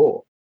described the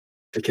core,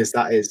 because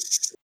that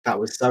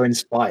was so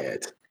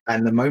inspired.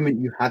 And the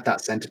moment you had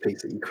that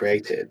centerpiece that you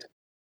created,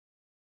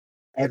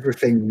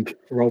 everything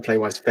roleplay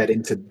wise fed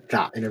into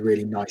that in a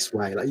really nice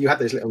way. Like you had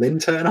those little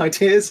intern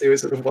ideas who were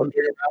sort of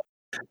wandering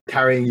around,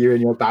 carrying you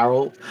in your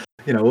barrel.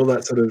 All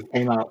that sort of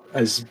came out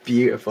as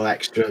beautiful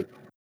extra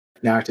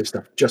narrative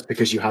stuff just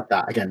because you had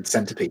that, again,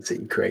 centerpiece that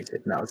you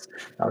created. And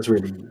that was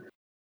really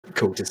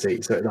cool to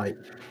see. So like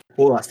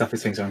all that stuff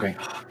is things I'm going,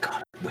 oh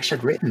god, I wish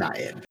I'd written that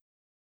in.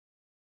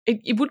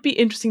 It would be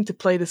interesting to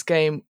play this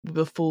game with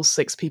a full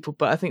 6 people,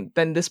 but I think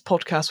then this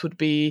podcast would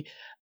be...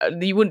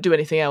 you wouldn't do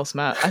anything else,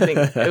 Matt. I think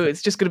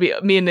it's just going to be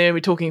me and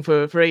Naomi talking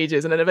for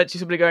ages, and then eventually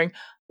somebody going,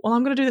 well,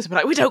 I'm going to do this, but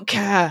like, we don't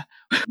care.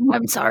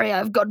 I'm sorry,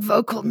 I've got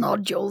vocal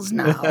nodules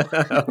now.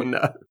 Oh,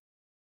 no.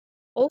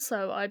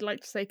 Also, I'd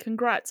like to say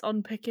congrats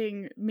on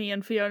picking me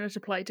and Fiona to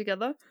play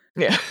together.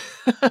 Yeah.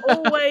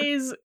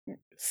 Always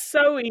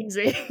so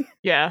easy.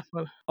 Yeah.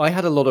 Well, I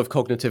had a lot of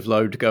cognitive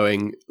load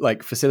going,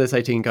 like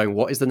facilitating and going,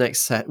 what is the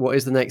next set? What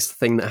is the next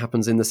thing that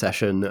happens in the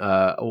session?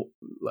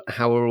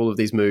 How are all of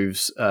these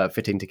moves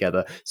fitting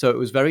together? So it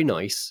was very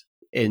nice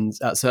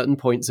at certain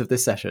points of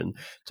this session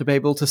to be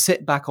able to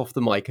sit back off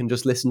the mic and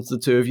just listen to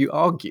the 2 of you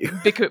argue.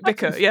 bicker,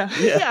 yeah.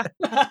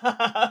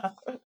 Yeah.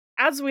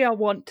 as we are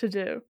wont to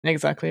do.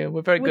 Exactly.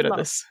 We're very With good at love.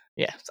 this.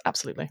 Yeah,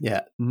 absolutely.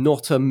 Yeah,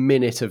 not a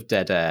minute of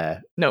dead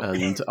air. No.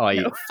 And I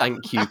No.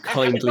 thank you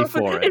kindly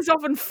for it. It's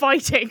often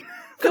fighting.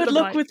 for Good the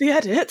luck mic. with the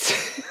edit.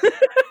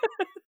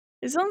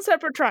 It's on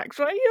separate tracks,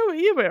 right?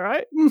 You'll be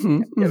right. Mm-hmm,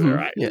 You'll be mm-hmm.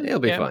 right. Yeah, it'll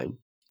be Yeah. fine.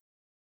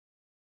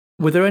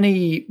 Were there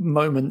any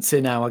moments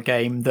in our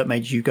game that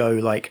made you go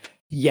like,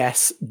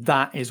 yes,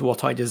 that is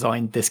what I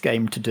designed this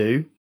game to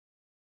do?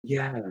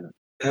 Yeah,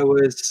 there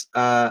was.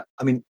 I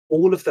mean,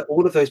 all of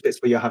those bits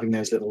where you're having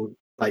those little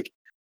like,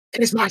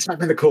 it is my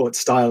time in the court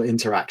style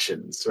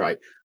interactions, right?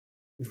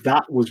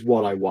 That was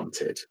what I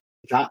wanted.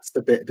 That's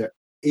the bit that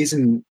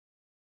isn't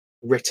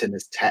written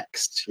as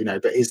text,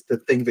 but is the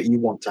thing that you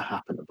want to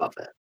happen above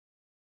it.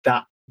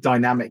 That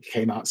dynamic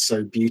came out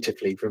so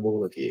beautifully from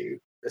all of you,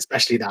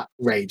 especially that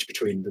rage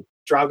between the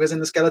Draugrs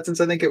and the skeletons,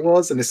 I think it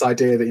was, and this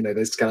idea that,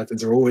 those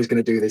skeletons are always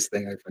going to do this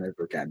thing over and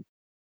over again.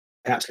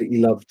 I absolutely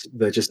loved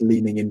the just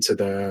leaning into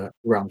the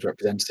realms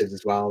representatives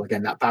as well.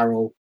 Again, that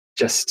barrel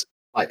just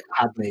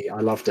had me. I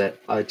loved it.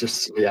 I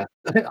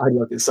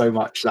loved it so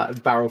much.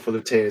 That barrel full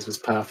of tears was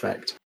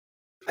perfect.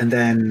 And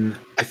then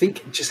I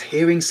think just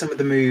hearing some of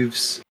the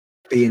moves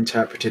be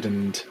interpreted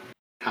and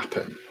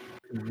happen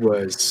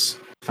was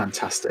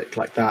fantastic,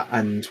 like that,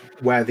 and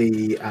where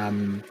the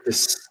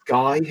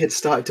sky had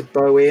started to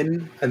bow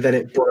in and then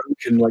it broke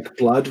and like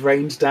blood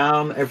rained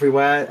down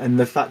everywhere, and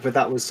the fact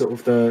that was sort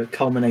of the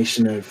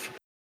culmination of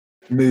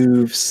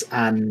moves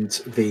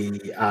and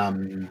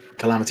the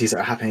calamities that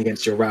are happening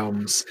against your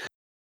realms.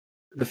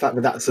 The fact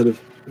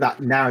that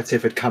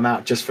narrative had come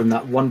out just from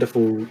that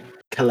wonderful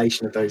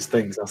collation of those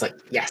things, I was like,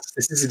 yes,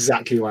 this is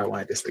exactly where I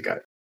wanted this to go.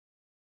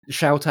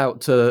 Shout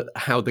out to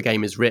how the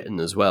game is written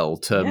as well,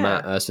 to Yeah.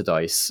 Matt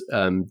Ursidice,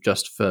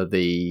 just for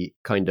the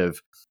kind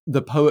of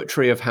the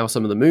poetry of how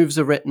some of the moves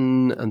are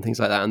written and things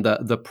like that, and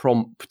the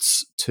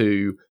prompts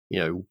to,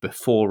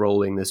 before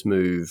rolling this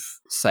move,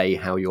 say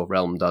how your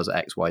realm does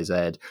X, Y,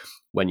 Z.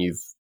 When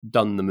you've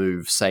done the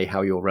move, say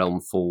how your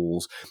realm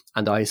falls.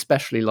 And I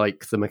especially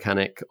like the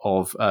mechanic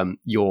of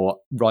your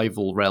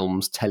rival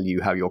realms tell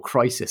you how your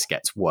crisis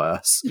gets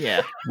worse.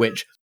 Yeah.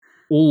 Which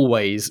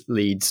always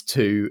leads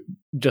to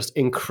just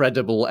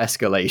incredible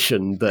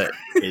escalation that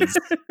is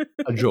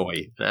a joy,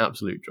 an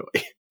absolute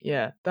joy.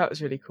 Yeah, that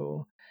was really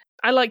cool.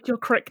 I liked your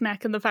crick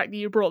neck and the fact that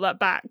you brought that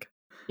back.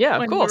 Yeah,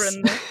 when of course.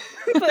 You were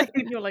in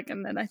the, you're like,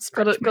 and then I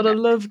stretched my gotta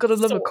neck. love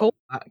a Sore.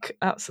 callback.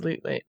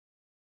 Absolutely.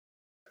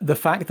 The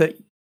fact that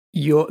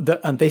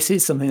and this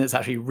is something that's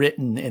actually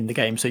written in the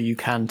game, so you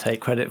can take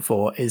credit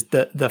for, is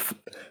that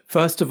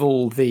first of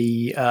all,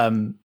 the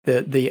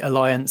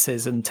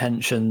alliances and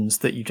tensions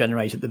that you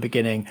generate at the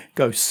beginning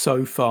go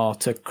so far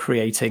to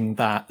creating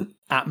that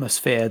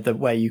atmosphere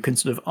where you can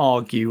sort of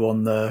argue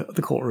on the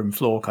courtroom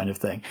floor kind of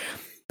thing.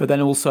 But then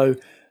also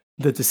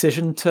the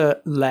decision to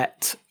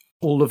let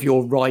all of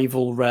your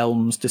rival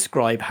realms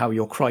describe how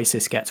your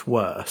crisis gets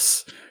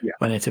worse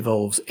when it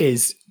evolves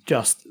is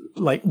just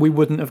like, we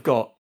wouldn't have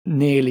got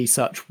nearly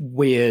such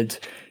weird,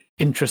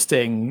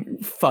 interesting,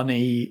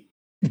 funny,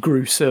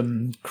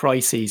 gruesome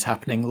crises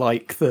happening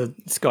like the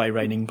sky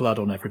raining blood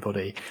on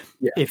everybody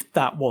if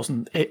that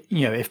wasn't it,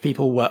 if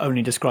people were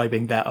only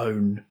describing their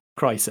own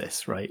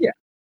crisis, right?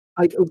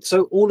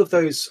 So all of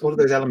those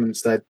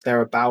elements,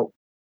 they're about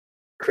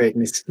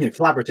creating this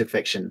collaborative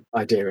fiction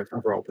idea of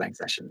role-playing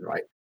sessions,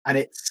 right? And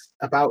it's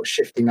about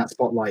shifting that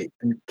spotlight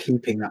and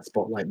keeping that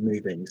spotlight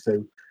moving.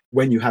 So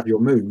when you have your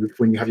move,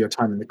 when you have your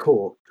time in the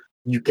court,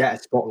 you get a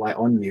spotlight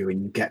on you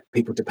and you get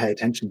people to pay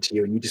attention to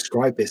you and you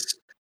describe this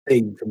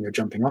thing from your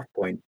jumping off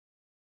point.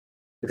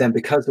 But then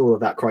because all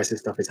of that crisis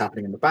stuff is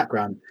happening in the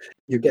background,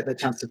 you get the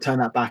chance to turn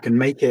that back and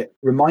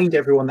remind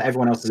everyone that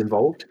everyone else is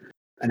involved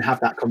and have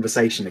that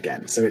conversation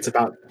again. So it's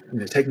about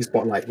taking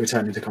spotlight,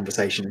 returning to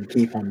conversation, and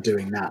keep on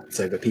doing that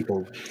so that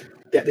people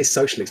get this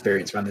social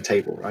experience around the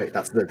table, right?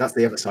 That's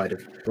the other side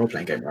of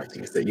role-playing game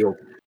writing, is that you're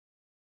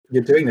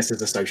doing this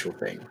as a social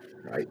thing,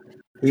 right?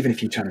 Even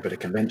if you turn up at a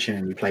convention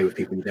and you play with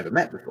people you've never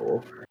met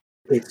before,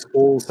 it's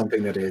all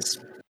something that is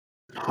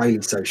highly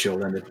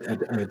social and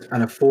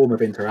a form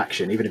of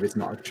interaction, even if it's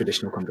not a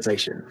traditional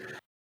conversation.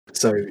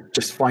 So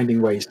just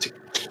finding ways to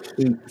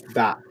keep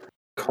that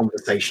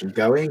conversation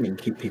going and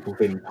keep people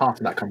feeling part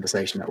of that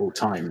conversation at all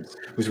times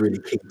was really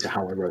key to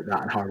how I wrote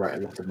that and how I write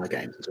a lot of my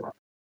games as well.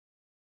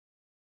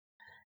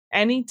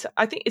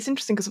 I think it's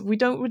interesting because we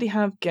don't really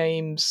have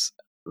games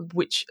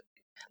which,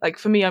 like,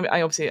 for me,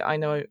 I obviously, I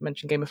know I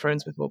mentioned Game of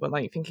Thrones before, but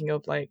like thinking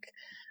of like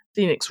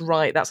Phoenix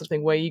Wright, that sort of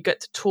thing, where you get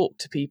to talk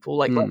to people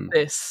like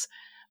this,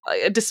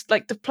 just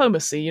like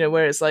diplomacy,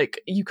 where it's like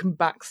you can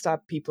backstab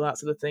people, that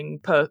sort of thing,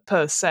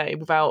 per se,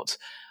 without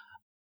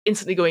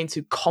instantly going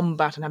to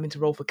combat and having to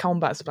roll for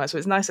combat and stuff like that. So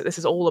it's nice that this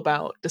is all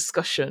about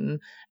discussion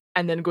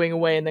and then going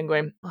away and then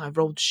going, I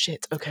rolled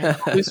shit. Okay,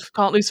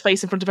 can't lose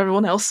face in front of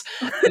everyone else.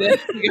 And then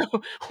you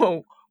go,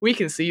 well, we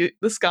can see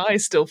the sky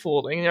is still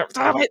falling. And you're like,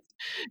 damn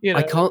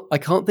it! I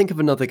can't think of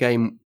another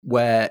game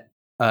where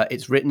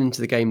it's written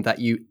into the game that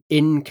you,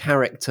 in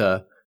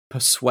character,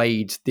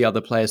 persuade the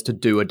other players to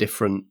do a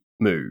different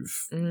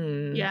move.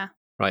 Yeah.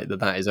 right?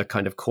 That is a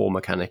kind of core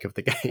mechanic of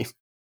the game.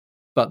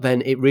 But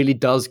then it really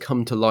does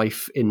come to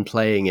life in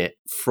playing it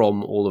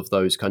from all of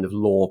those kind of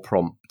lore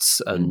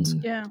prompts and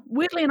Yeah.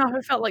 Weirdly enough, I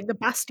felt like the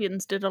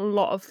Bastions did a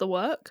lot of the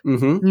work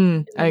Mhm.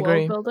 in I the world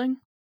agree. building.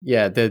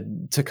 Yeah,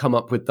 to come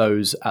up with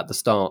those at the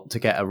start to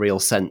get a real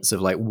sense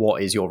of like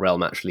what is your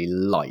realm actually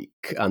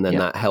like, and then Yeah.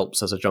 that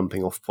helps as a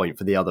jumping off point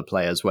for the other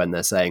players when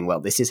they're saying,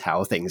 well, this is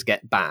how things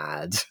get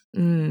bad.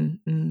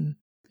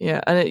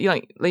 Yeah, and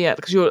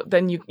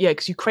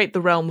because you create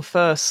the realm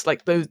first,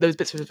 like those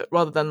bits of it,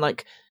 rather than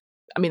like,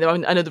 I mean, I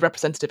know the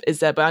representative is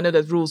there, but I know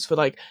there's rules for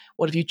like,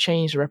 what if you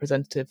change the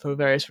representative for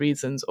various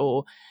reasons,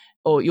 or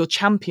your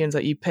champions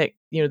that you pick,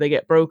 they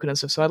get broken and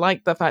stuff. So I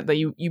like the fact that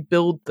you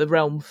build the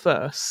realm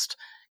first,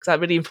 because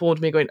that really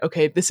informed me going,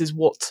 okay, this is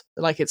what,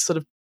 like, it's sort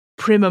of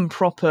prim and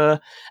proper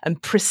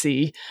and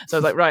prissy. So I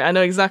was like, right, I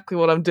know exactly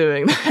what I'm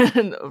doing,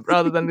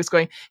 rather than just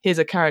going, here's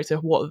a character,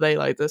 what are they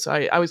like this?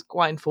 I was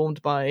quite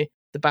informed by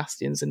the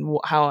Bastions and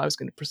how I was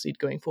going to proceed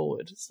going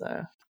forward.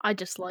 So I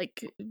just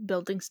like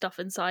building stuff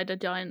inside a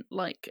giant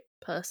like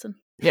person.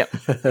 yeah,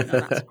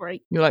 That's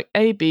great. you're like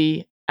A,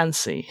 B, and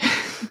C.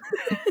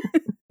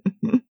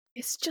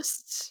 It's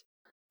just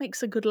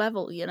makes a good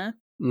level,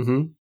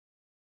 Mm-hmm.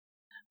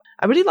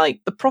 I really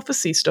like the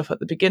prophecy stuff at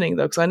the beginning,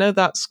 though, because I know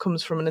that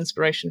comes from an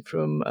inspiration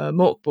from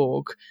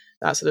Morkborg,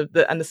 that sort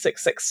of and the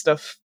 6/6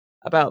 stuff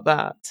about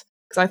that.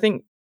 Because I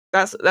think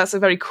that's a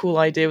very cool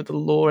idea with the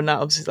lore, and that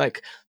obviously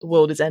like the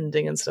world is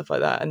ending and stuff like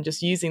that, and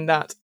just using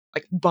that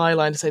like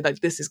byline to say like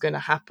this is going to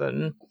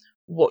happen.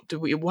 How do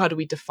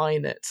we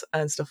define it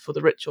and stuff for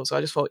the ritual? So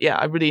I just thought, yeah,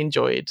 I really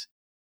enjoyed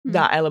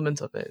that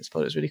element of it. I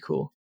thought it was really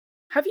cool.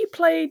 Have you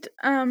played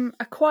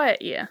A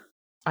Quiet Year?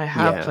 I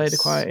have played A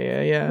Quiet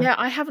Year, yeah. Yeah,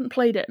 I haven't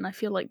played it, and I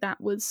feel like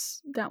that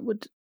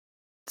would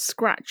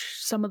scratch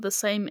some of the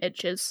same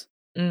itches.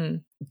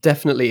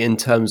 Definitely in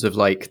terms of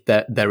like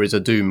there is a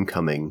doom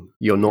coming.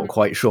 You're not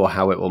quite sure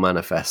how it will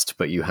manifest,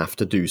 but you have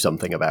to do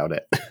something about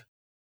it.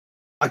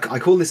 I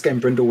call this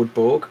game Brindlewood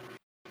Borg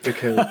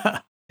because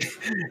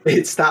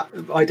it's that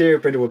idea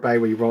of Brindlewood Bay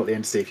where you roll at the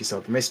end to see if you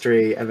solve the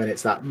mystery, and then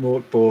it's that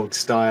Morkborg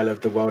style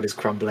of the world is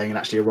crumbling and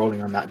actually you're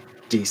rolling on that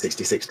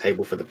D66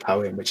 table for the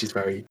poem, which is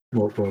very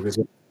Morkborg as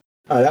well.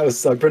 That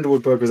was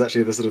Brindlewood Borg was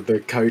actually the sort of the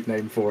code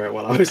name for it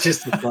while I was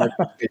just describing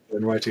people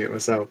and writing it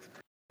myself.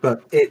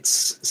 But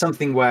it's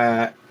something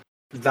where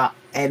that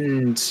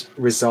end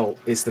result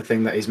is the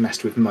thing that is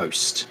messed with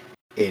most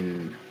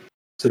in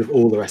sort of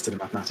all the rest of the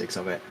mathematics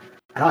of it.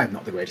 And I'm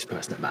not the greatest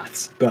person at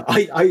maths, but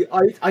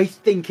I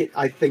think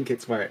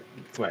it's where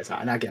it's at.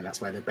 And again,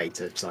 that's where the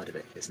beta side of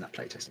it is, and that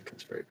playtesting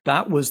comes through.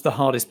 That was the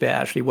hardest bit,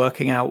 actually,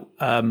 working out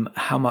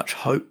how much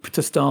hope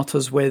to start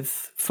us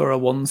with for a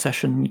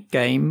one-session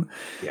game,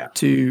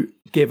 to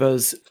give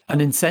us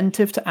an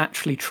incentive to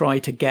actually try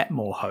to get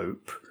more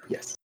hope.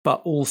 Yes.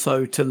 But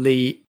also to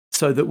lead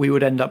so that we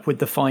would end up with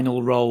the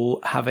final roll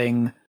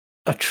having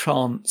a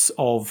chance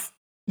of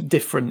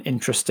different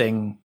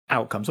interesting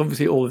outcomes.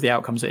 Obviously, all of the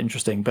outcomes are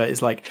interesting, but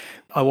it's like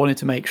I wanted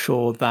to make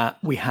sure that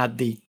we had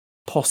the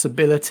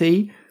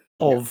possibility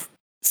of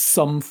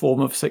some form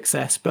of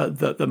success, but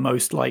that the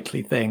most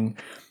likely thing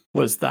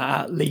was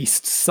that at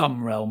least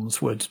some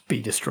realms would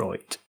be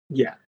destroyed.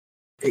 Yeah.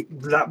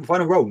 That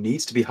final roll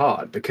needs to be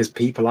hard because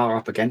people are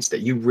up against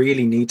it. You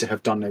really need to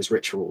have done those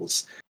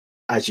rituals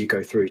as you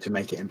go through to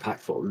make it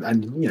impactful.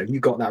 And you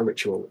got that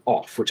ritual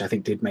off, which I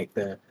think did make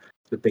the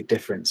big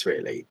difference,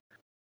 really.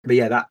 But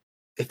yeah,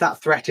 if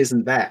that threat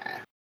isn't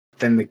there,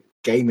 then the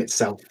game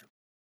itself,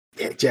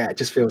 it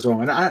just feels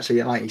wrong. And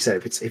actually, like you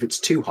said, if it's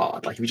too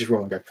hard, like if you just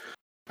roll and go,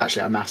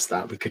 actually, I masked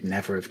that, we could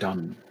never have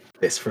done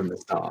this from the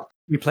start.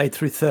 We played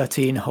through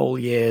 13 whole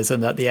years,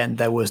 and at the end,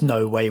 there was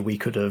no way we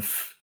could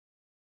have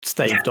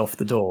staved off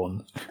the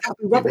dawn. It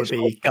would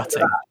be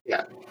gutting.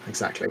 Yeah,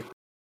 exactly.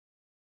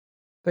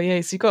 But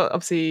yeah, so you've got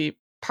obviously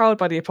powered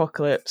by the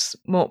apocalypse,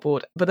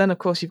 Morkborg, but then of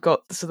course you've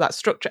got that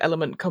structure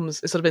element is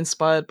sort of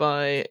inspired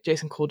by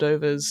Jason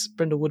Cordova's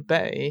Brindlewood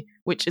Bay,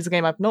 which is a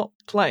game I've not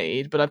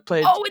played, but I've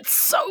played. Oh, it's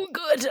so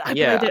good! I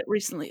played it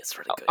recently. It's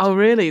really good. Oh,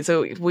 really?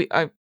 So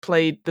I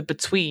played The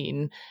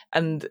Between,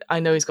 and I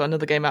know he's got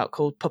another game out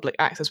called Public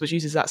Access, which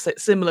uses that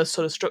similar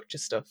sort of structure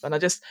stuff. And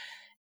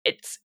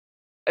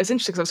it's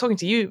interesting because I was talking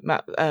to you,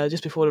 Matt,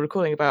 just before the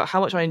recording about how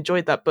much I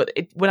enjoyed that. But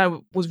when I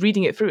was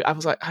reading it through, I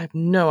was like, I have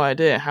no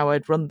idea how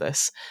I'd run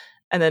this.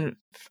 And then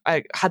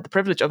I had the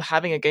privilege of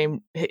having a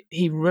game.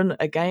 He run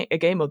a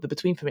game of The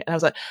Between for me, and I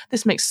was like,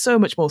 this makes so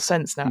much more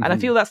sense now. Mm-hmm. And I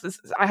feel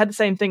I had the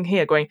same thing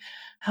here, going,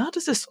 how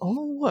does this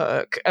all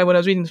work? And when I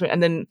was reading through it,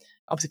 and then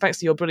obviously thanks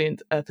to your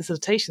brilliant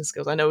facilitation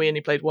skills, I know we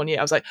only played 1 year.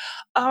 I was like,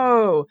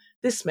 oh,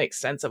 this makes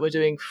sense that we're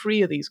doing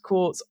 3 of these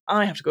courts.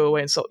 I have to go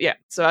away and solve. Yeah,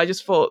 so I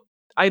just thought.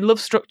 I love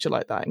structure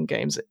like that in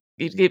games.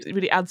 It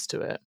really adds to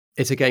it.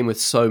 It's a game with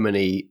so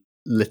many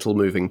little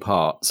moving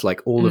parts,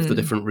 like all of the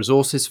different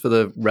resources for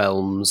the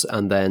realms,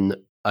 and then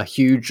a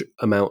huge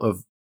amount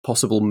of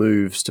possible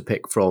moves to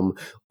pick from,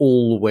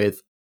 all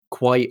with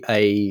quite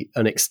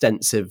an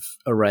extensive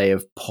array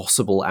of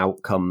possible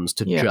outcomes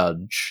to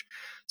judge.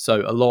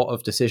 So a lot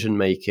of decision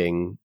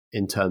making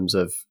in terms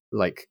of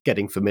like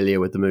getting familiar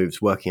with the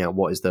moves, working out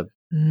what is the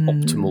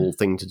optimal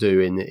thing to do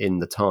in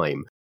the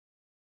time.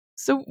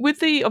 So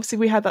with obviously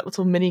we had that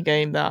little mini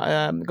game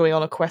that going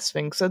on a quest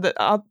thing. So that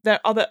are there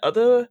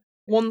other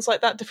ones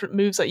like that, different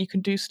moves that you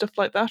can do stuff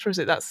like that, or is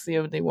it that's the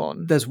only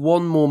one? There's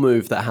one more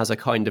move that has a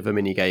kind of a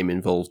mini game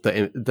involved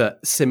that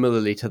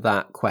similarly to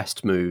that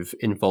quest move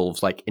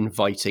involves like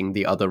inviting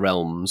the other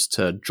realms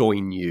to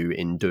join you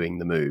in doing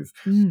the move,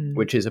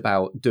 which is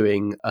about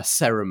doing a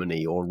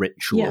ceremony or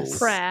ritual. Yes.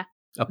 Prayer.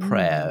 A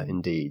prayer,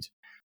 indeed.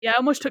 Yeah, I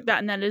almost took that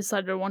and then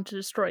decided I want to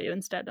destroy you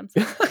instead. I'm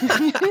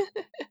sorry.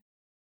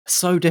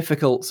 So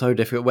difficult.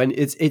 When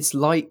it's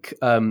like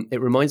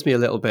it reminds me a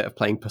little bit of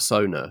playing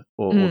Persona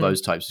or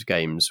those types of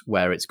games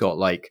where it's got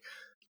like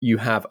you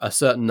have a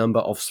certain number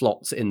of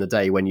slots in the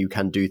day when you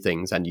can do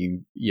things, and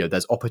you know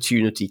there's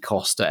opportunity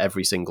cost at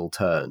every single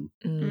turn.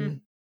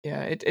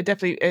 Yeah, it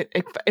definitely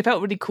it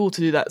felt really cool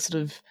to do that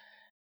sort of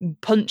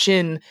punch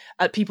in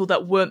at people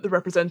that weren't the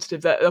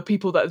representative, that are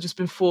people that have just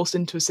been forced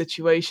into a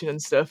situation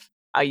and stuff.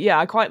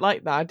 I quite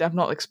like that. I've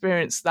not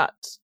experienced that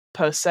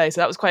per se,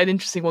 so that was quite an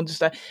interesting one.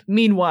 Just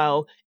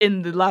meanwhile,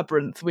 in the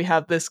labyrinth, we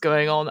have this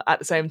going on at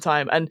the same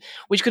time, and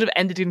which could have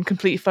ended in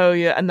complete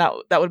failure, and that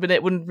would have been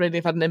it. Wouldn't really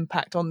have had an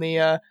impact on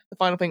the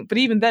final thing. But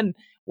even then,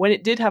 when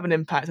it did have an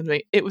impact on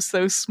me, it was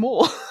so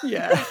small.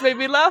 Yeah, it made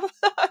me laugh.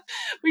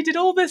 We did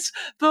all this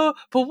for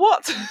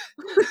what?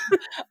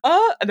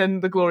 And then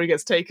the glory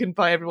gets taken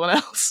by everyone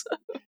else.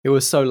 It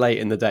was so late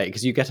in the day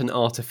because you get an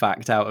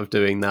artifact out of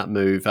doing that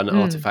move, and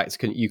artifacts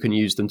you can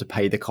use them to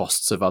pay the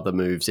costs of other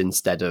moves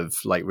instead of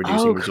like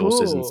reducing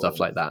resources and stuff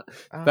like that.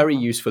 Very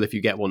useful if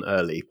you get one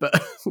early,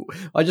 but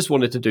I just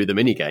wanted to do the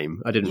mini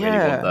game. I didn't really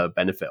want the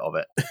benefit of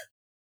it.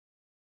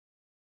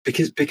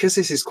 Because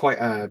this is quite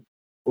a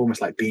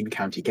almost like bean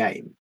county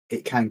game,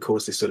 it can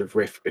cause this sort of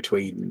rift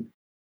between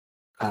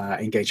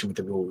engaging with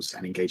the rules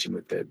and engaging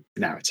with the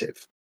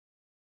narrative.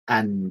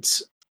 And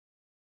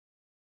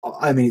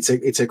I mean,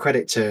 it's a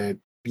credit to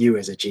you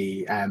as a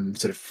GM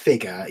sort of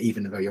figure,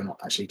 even though you're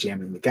not actually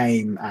GMing the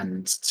game,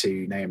 and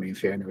to Naomi and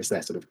Fiona as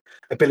their sort of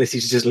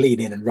ability to just lean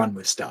in and run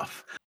with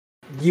stuff.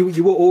 You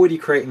were already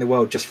creating the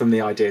world just from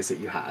the ideas that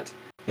you had.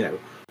 You know,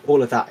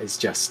 all of that is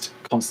just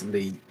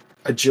constantly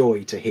a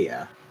joy to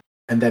hear.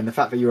 And then the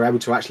fact that you were able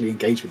to actually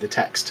engage with the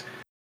text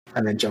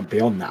and then jump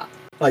beyond that.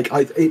 Like,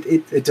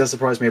 it does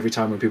surprise me every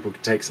time when people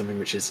can take something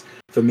which is,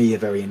 for me, a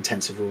very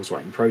intensive rules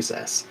writing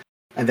process,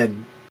 and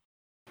then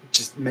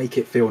just make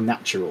it feel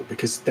natural,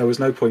 because there was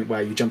no point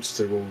where you jumped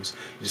into the rules,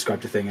 you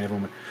described a thing, and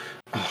everyone went,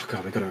 oh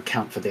god, we've got to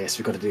account for this,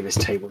 we've got to do this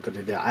table, we've got to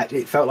do that.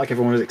 It felt like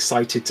everyone was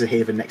excited to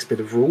hear the next bit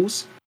of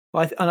rules.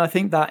 And I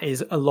think that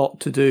is a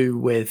lot to do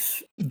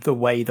with the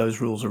way those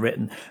rules are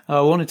written.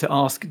 I wanted to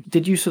ask,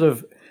 did you sort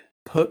of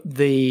put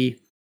the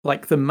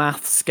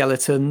math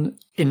skeleton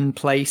in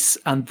place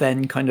and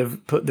then kind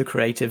of put the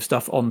creative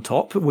stuff on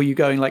top? Were you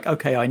going like,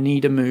 okay, I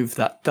need a move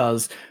that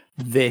does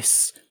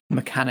this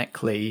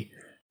mechanically,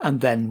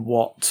 and then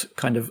what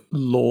kind of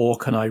lore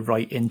can I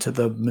write into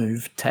the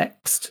move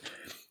text?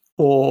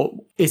 Or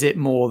is it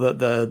more that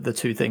the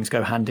two things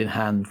go hand in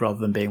hand rather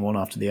than being one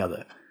after the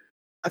other?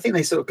 I think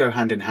they sort of go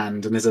hand in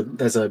hand, and there's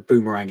a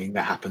boomeranging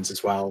that happens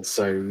as well.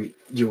 So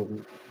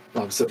you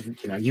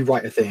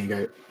write a thing and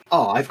go,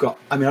 oh,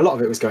 a lot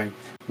of it was going,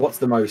 what's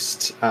the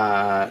most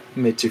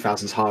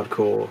mid-2000s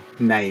hardcore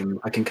name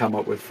I can come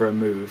up with for a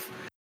move?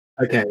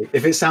 Okay,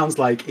 if it sounds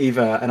like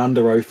either an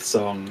Under Oath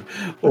song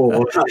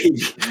or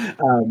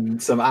like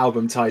some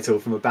album title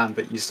from a band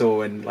that you saw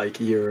when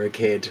like you were a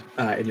kid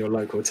in your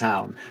local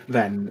town,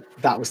 then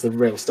that was the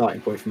real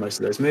starting point for most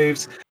of those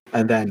moves.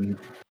 And then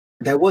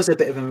there was a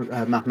bit of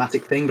a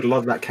mathematic thing, but a lot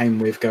of that came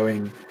with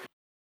going,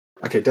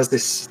 okay, does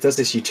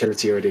this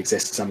utility already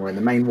exist somewhere in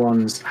the main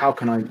ones? How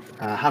can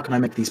I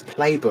make these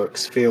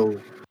playbooks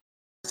feel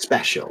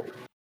special?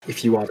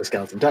 If you are the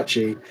Skeleton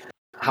Duchy,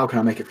 how can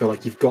I make it feel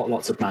like you've got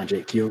lots of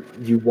magic? You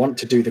want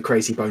to do the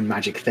crazy bone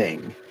magic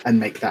thing and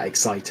make that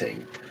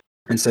exciting.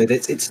 And so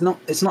it's not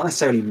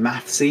necessarily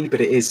mathsy, but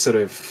it is sort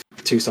of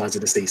two sides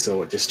of the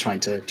seesaw, just trying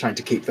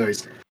to keep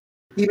those,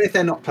 even if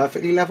they're not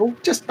perfectly level,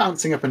 just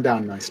bouncing up and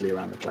down nicely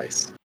around the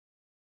place.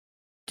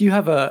 Do you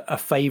have a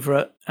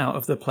favourite out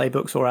of the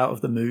playbooks or out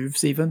of the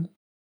moves even?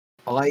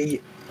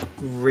 I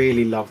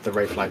really love the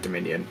Wraithfly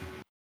Dominion.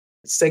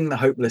 Sing the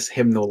Hopeless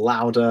hymnal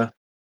louder.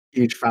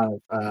 Huge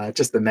fan of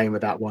just the name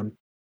of that one.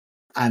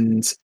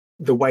 And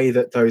the way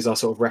that those are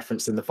sort of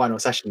referenced in the final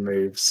session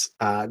moves.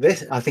 I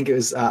think it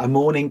was A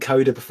Morning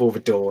Coda Before the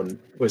Dawn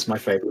was my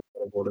favourite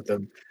of all of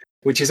them,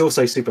 which is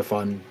also super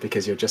fun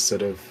because you're just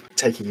sort of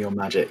taking your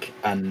magic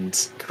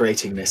and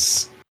creating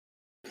this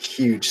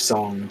huge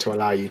song to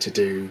allow you to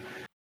do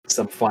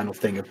some final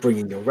thing of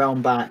bringing your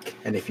realm back.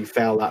 And if you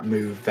fail that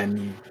move,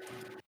 then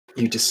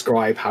you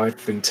describe how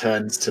everything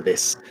turns to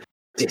this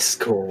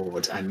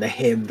discord, and the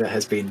hymn that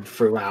has been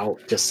throughout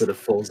just sort of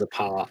falls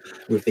apart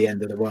with the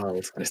end of the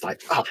world. And it's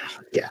like, oh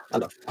yeah, I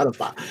love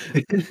that.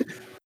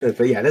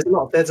 But yeah, there's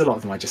a lot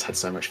of them I just had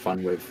so much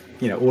fun with.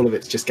 You know, all of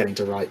it's just getting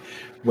to write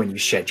when you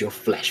shed your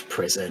flesh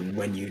prison,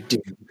 when you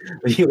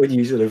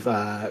sort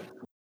of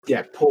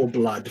pour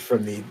blood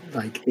from the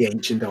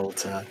ancient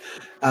altar.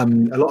 A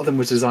lot of them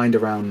was designed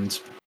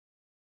around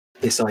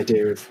this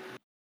idea of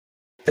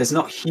there's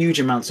not huge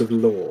amounts of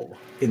lore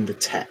in the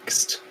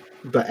text,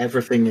 but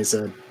everything is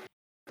a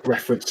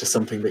reference to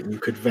something that you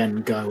could then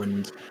go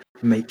and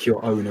make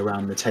your own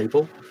around the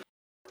table.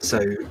 So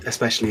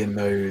especially in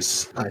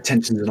those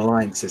tensions and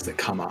alliances that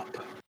come up,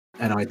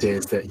 and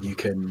ideas that you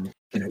can,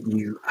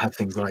 you have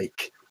things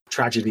like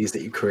tragedies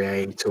that you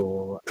create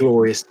or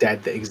glorious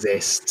dead that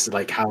exists,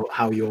 like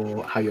how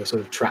you're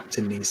sort of trapped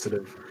in these sort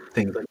of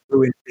things like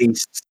ruined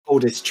beasts,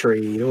 oldest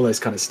tree, all those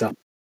kind of stuff.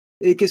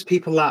 It gives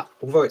people that,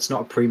 although it's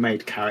not a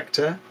pre-made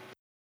character,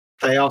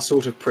 they are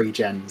sort of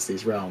pre-gens,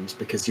 these realms,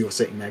 because you're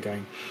sitting there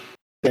going,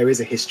 there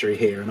is a history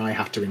here and I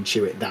have to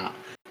intuit that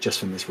just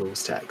from this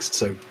rules text.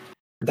 So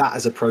that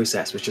as a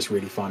process was just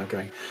really fun of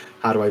going,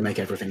 how do I make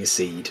everything a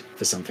seed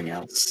for something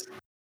else?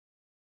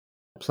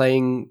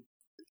 Playing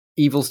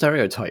evil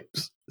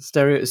stereotypes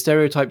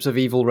of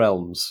evil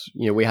realms.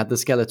 We had the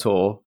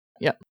Skeletor.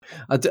 Yeah.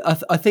 I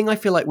think I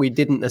feel like we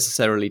didn't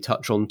necessarily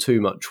touch on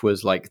too much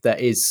was like there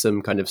is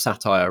some kind of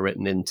satire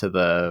written into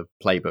the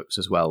playbooks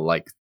as well.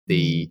 Like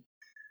the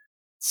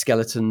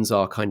skeletons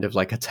are kind of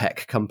like a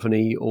tech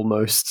company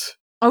almost.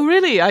 Oh,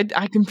 really? I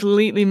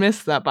completely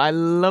missed that, but I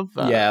love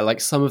that. Yeah, like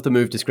some of the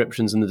move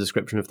descriptions and the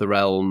description of the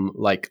realm,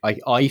 like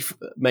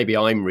maybe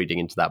I'm reading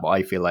into that, but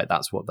I feel like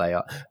that's what they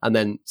are. And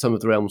then some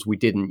of the realms we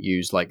didn't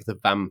use, like the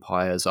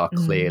vampires are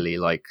clearly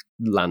like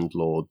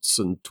landlords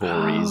and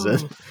Tories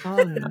and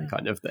that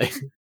kind of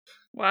thing.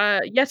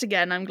 Well, yet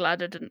again, I'm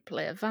glad I didn't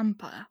play a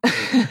vampire.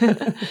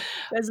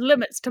 There's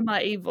limits to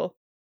my evil.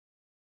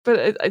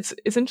 But it's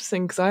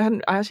interesting because I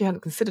actually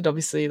hadn't considered,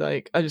 obviously,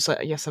 like I just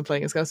like, yes, I'm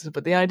playing a skeleton,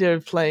 but the idea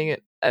of playing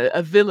it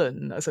a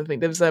villain or something.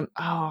 There was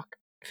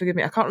forgive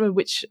me, I can't remember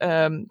which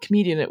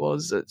comedian it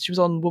was. She was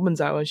on Woman's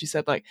Hour and she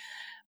said like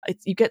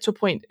you get to a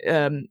point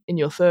in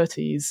your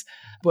 30s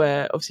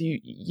where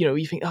obviously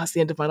you think, oh, it's the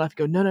end of my life.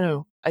 You go,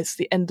 no, it's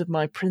the end of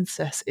my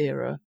princess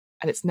era.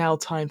 And it's now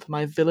time for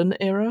my villain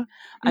era.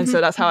 And so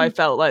that's how I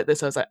felt like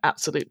this. I was like,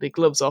 absolutely,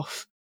 gloves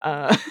off.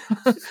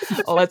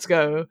 Let's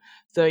go.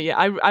 So yeah,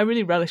 I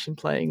really relish in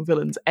playing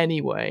villains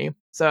anyway.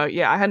 So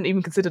yeah, I hadn't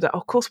even considered that. Oh,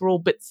 of course, we're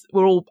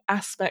all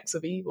aspects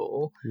of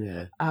evil.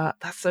 Yeah,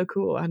 that's so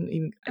cool. I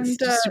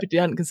stupidly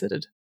hadn't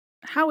considered.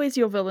 How is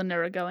your villain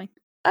era going?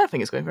 I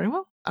think it's going very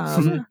well. I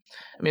mean,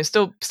 it's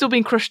still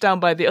being crushed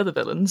down by the other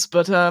villains,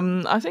 but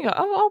I think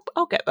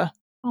I'll get there.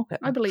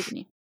 I believe in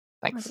you.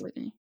 Thanks. I believe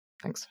in you.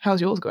 Thanks.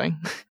 How's yours going?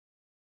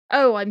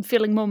 Oh, I'm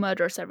feeling more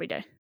murderous every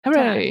day.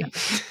 Hooray!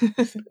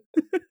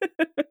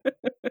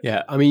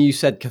 Yeah, I mean, you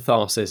said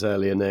catharsis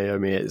earlier,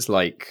 Naomi. It's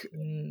like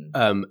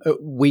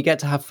we get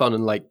to have fun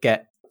and like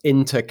get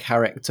into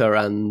character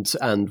and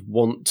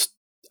want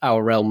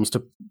our realms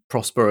to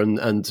prosper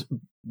and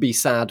be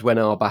sad when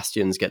our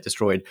bastions get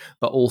destroyed.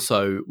 But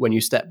also, when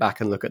you step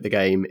back and look at the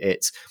game,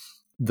 it's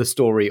the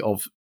story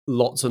of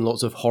lots and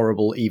lots of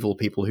horrible, evil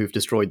people who've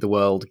destroyed the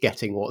world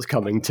getting what's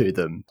coming to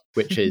them,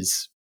 which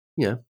is,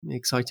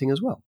 exciting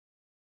as well.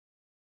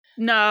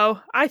 No,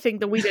 I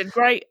think that we did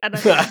great, and I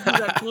think we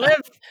deserve to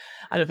live.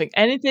 I don't think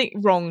anything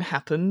wrong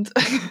happened.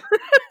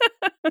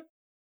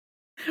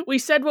 We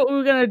said what we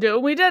were going to do,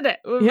 and we did it.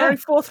 We were very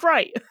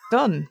forthright.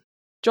 Done.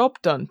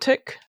 Job done.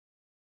 Tick.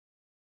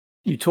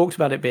 You talked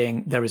about it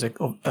being, there is a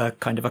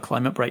kind of a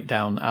climate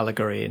breakdown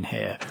allegory in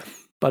here,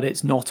 but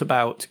it's not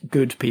about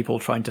good people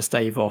trying to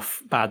stave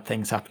off bad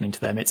things happening to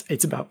them.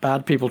 It's about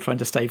bad people trying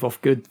to stave off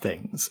good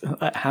things.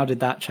 How did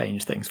that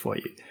change things for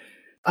you?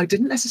 I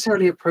didn't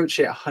necessarily approach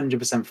it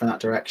 100% from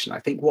that direction. I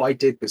think what I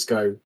did was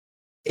go,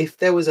 if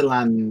there was a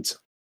land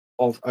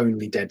of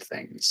only dead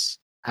things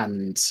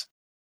and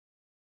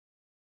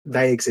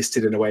they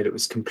existed in a way that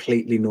was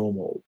completely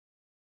normal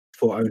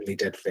for only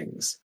dead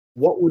things,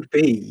 what would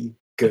be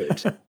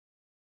good?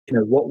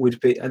 What would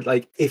be, and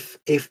like if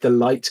the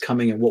light's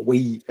coming and what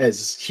we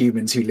as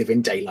humans who live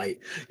in daylight,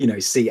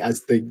 see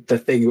as the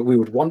thing that we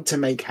would want to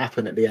make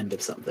happen at the end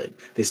of something.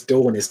 This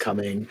dawn is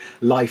coming,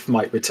 life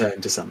might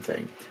return to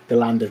something. The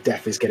land of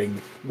death is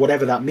getting,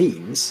 whatever that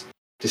means,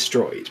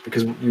 destroyed,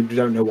 because you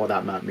don't know what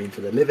that might mean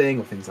for the living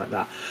or things like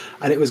that.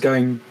 And it was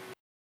going,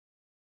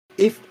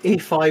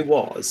 if I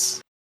was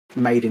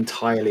made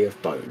entirely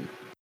of bone,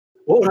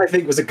 what would I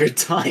think was a good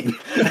time?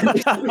 From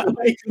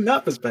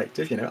that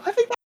perspective, I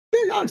think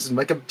I'll just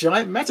make a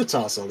giant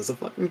metatarsal as a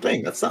fucking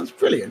thing. That sounds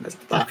brilliant.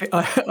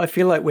 I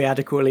feel like we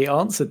adequately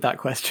answered that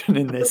question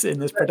in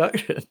this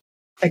production.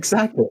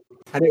 Exactly.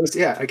 And it was,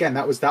 again,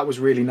 that was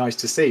really nice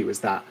to see,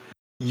 was that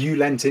you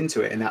lent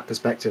into it in that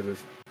perspective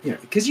of,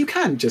 because you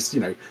can just,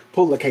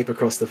 pull the cape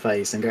across the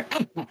face and go,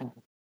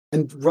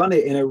 and run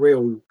it in a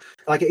real,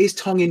 like, it is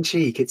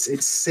tongue-in-cheek.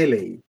 It's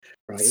silly,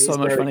 right? It's so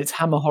much fun. It's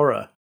hammer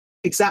horror.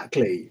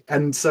 Exactly.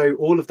 And so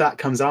all of that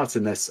comes out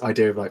in this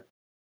idea of like,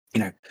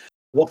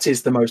 what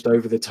is the most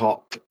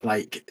over-the-top,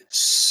 like,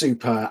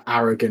 super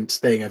arrogant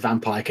thing a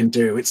vampire can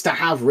do? It's to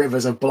have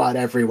rivers of blood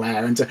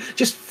everywhere and to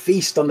just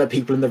feast on the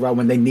people in the realm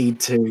when they need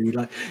to.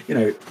 Like,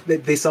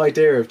 this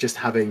idea of just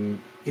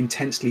having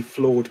intensely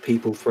flawed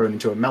people thrown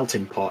into a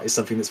melting pot is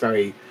something that's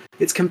very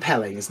it's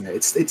compelling, isn't it?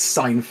 It's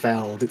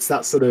Seinfeld. It's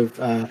that sort of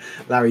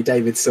Larry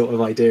David sort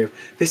of idea of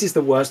this is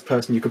the worst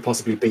person you could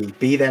possibly be.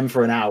 Be them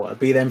for an hour.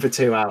 Be them for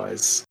 2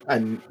 hours,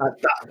 and that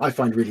I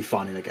find really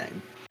fun in a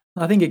game.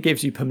 I think it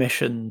gives you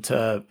permission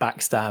to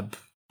backstab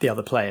the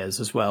other players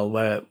as well,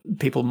 where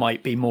people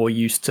might be more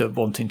used to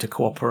wanting to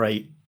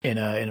cooperate in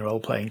a role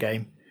playing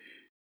game.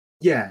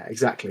 Yeah,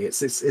 exactly. It's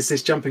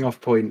this jumping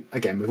off point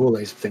again with all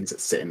those things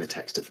that sit in the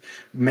text of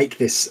make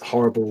this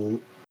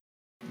horrible.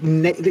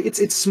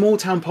 It's small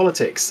town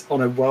politics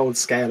on a world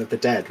scale of the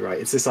dead, right?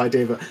 It's this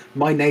idea that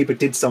my neighbor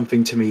did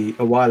something to me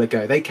a while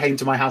ago. They came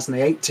to my house and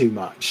they ate too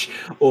much,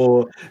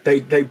 or they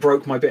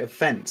broke my bit of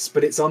fence.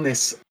 But it's on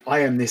this. I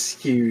am this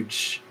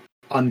huge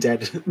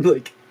undead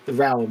like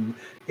realm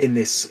in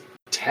this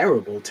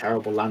terrible,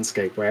 terrible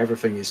landscape where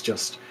everything is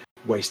just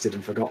wasted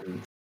and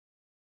forgotten.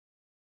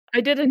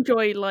 I did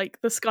enjoy like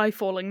the sky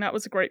falling. That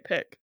was a great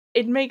pick.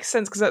 It makes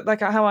sense because,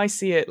 like, how I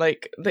see it,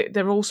 like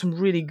there are all some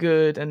really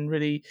good and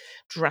really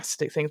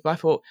drastic things. But I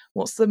thought,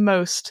 what's the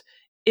most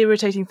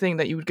irritating thing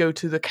that you would go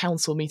to the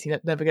council meeting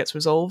that never gets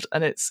resolved?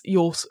 And it's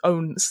your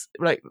own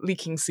like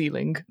leaking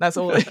ceiling. That's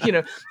all.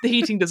 The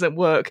heating doesn't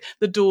work.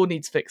 The door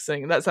needs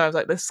fixing. And that's how I was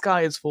like, the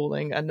sky is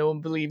falling, and no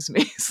one believes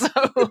me. So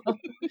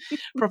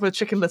proper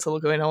Chicken Little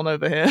going on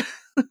over here.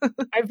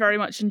 I very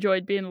much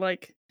enjoyed being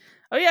like,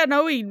 oh yeah,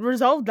 no, we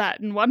resolved that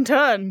in one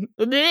turn.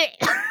 I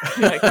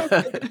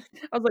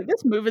was like,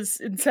 this move is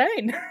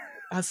insane.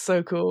 That's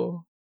so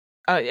cool.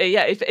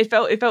 Yeah, it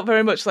felt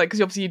very much like,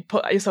 because obviously you'd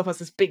put yourself as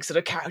this big sort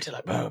of character,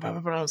 like blah, blah, blah,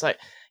 blah. And I was like,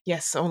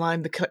 yes,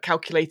 I'm the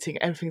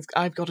calculating everything's.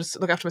 I've got to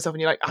look after myself,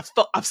 and you're like,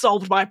 I've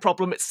solved my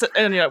problem.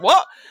 And you're like,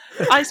 what?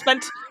 I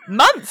spent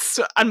months,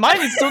 and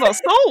mine is still not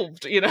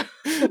solved.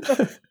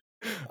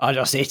 I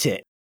just hit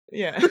it.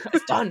 Yeah,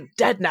 it's done.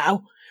 Dead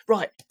now.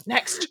 Right,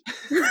 next.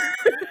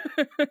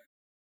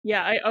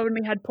 Yeah, I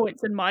only had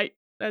points in might,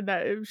 and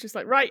it was just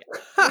like, right,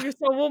 I just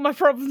solve all my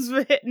problems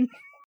with hitting.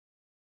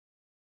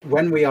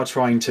 When we are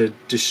trying to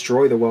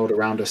destroy the world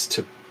around us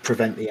to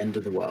prevent the end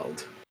of the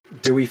world,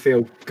 do we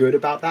feel good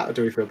about that or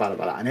do we feel bad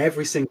about that? And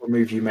every single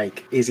move you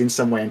make is in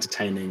some way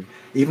entertaining.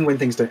 Even when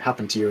things don't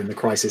happen to you and the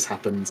crisis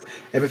happens,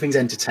 everything's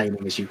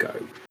entertaining as you go.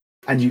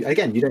 And you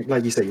don't,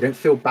 like you say, you don't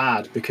feel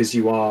bad because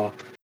you are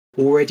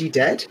already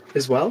dead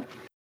as well.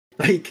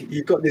 Like,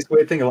 you've got this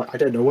weird thing of like, I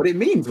don't know what it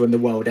means when the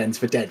world ends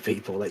for dead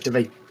people. Like, do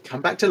they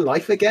come back to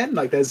life again?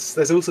 Like,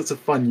 there's all sorts of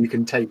fun you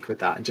can take with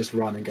that and just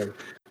run and go,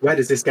 where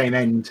does this game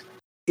end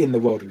in the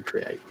world we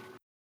create?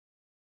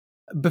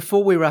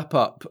 Before we wrap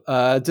up,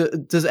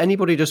 does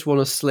anybody just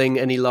want to sling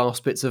any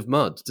last bits of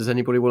mud? Does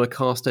anybody want to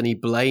cast any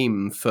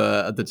blame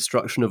for the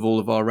destruction of all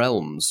of our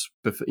realms?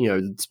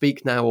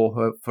 Speak now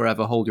or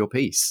forever hold your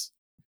peace.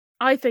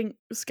 I think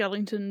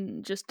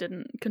Skellington just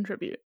didn't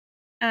contribute.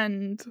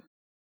 And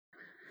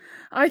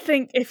I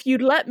think if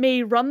you'd let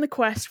me run the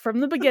quest from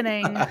the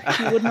beginning,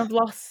 you wouldn't have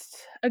lost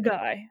a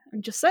guy.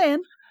 I'm just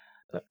saying.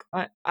 Look,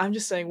 I'm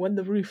just saying, when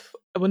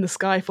the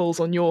sky falls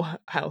on your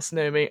house,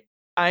 Naomi,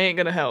 I ain't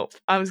gonna help.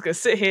 I'm just gonna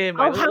sit here in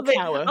my little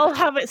tower. I'll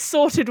have it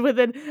sorted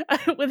within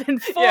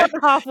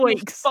 4.5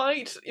 weeks.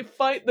 You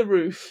fight the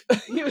roof.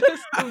 You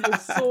just do the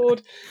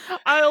sword.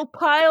 I'll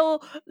pile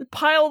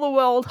the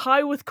world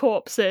high with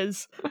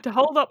corpses to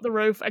hold up the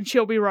roof, and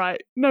she'll be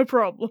right. No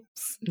problems.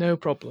 No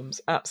problems.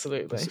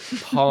 Absolutely.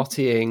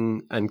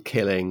 Partying and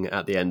killing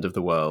at the end of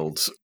the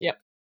world. Yep.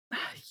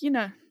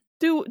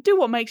 Do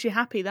what makes you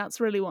happy. That's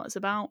really what it's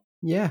about.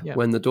 Yeah.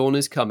 When the dawn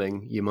is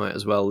coming, you might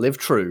as well live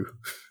true.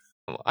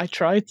 I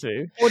try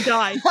to. Or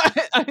die.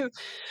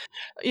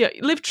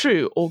 Live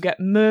true or get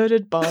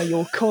murdered by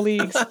your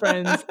colleagues,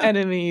 friends,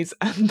 enemies,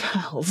 and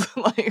pals.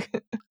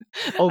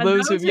 All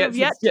those who've yet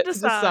to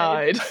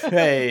decide.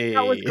 Hey.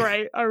 That was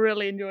great. I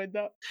really enjoyed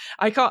that.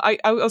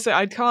 I'll say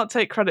I can't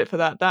take credit for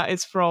that. That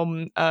is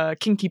from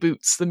Kinky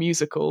Boots, the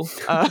musical.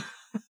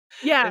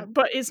 Yeah,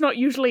 but it's not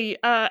usually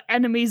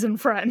enemies and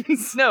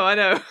friends. No, I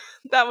know.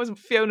 That was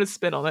Fiona's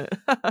spin on it.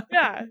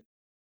 Yeah.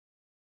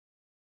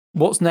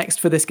 What's next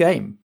for this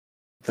game?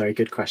 Very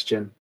good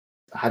question.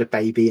 I had a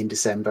baby in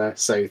December,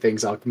 so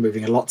things are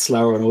moving a lot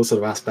slower on all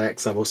sort of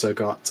aspects. I've also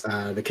got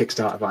the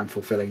Kickstarter that I'm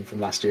fulfilling from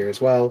last year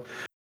as well,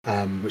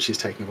 which is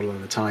taking up a lot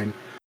of the time.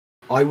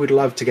 I would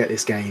love to get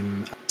this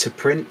game to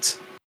print,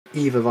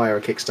 either via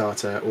a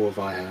Kickstarter or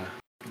via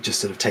just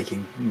sort of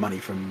taking money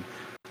from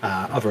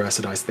other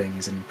subsidized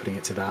things and putting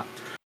it to that.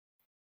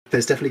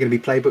 There's definitely going to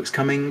be playbooks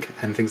coming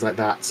and things like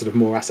that, sort of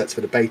more assets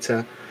for the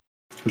beta.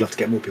 I'd love to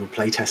get more people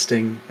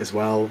playtesting as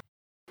well.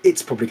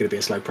 It's probably going to be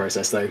a slow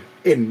process, though.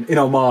 In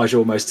homage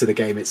almost to the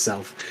game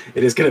itself,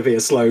 it is going to be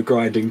a slow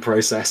grinding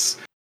process,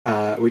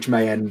 which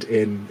may end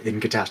in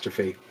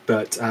catastrophe.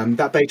 But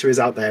that beta is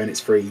out there and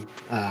it's free.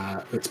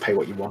 It's pay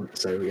what you want.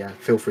 So yeah,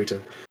 feel free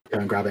to go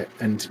and grab it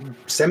and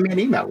send me an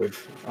email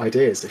with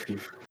ideas if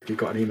you've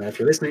got an email. If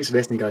you're listening,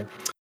 going,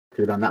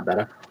 could have done that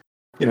better.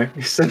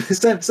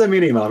 Send me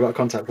an email. I've got a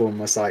contact form on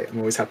my site. I'm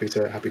always happy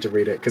to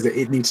read it because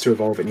it needs to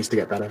evolve. It needs to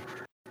get better.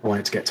 I want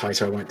it to get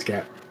tighter. I want it to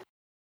get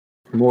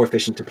more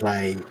efficient to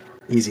play.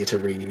 easier to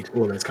read,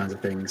 all those kinds of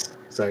things.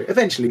 So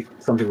eventually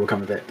something will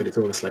come of it, but it's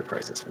all a slow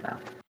process for now.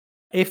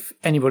 If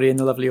anybody in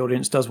the lovely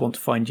audience does want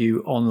to find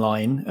you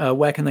online,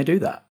 where can they do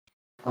that?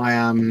 I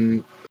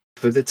am,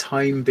 for the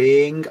time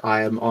being,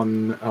 I am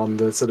on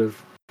the sort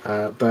of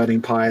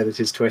burning pyre that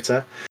is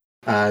Twitter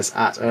as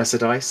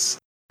 @UrsaDice.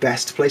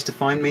 Best place to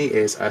find me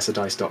is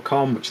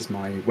ursadice.com, which is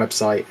my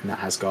website, and that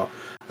has got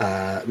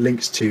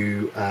links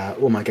to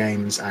all my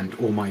games and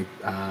all my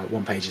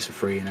one pages for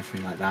free and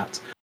everything like that.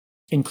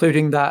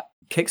 Including that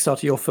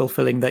Kickstarter you're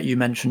fulfilling that you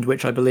mentioned,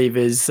 which I believe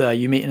is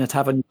You Meet in a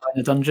Tavern, You Die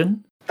in a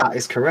Dungeon. That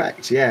is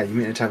correct. Yeah, You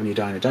Meet in a Tavern, You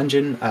Die in a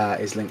Dungeon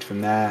is linked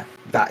from there.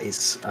 That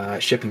is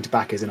shipping to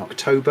backers in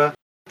October.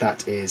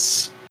 That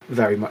is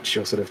very much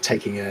you're sort of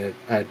taking a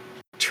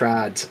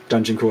trad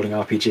dungeon crawling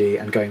RPG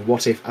and going,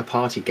 what if a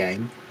party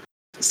game?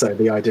 So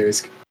the idea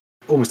is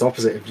almost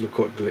opposite of the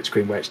Lich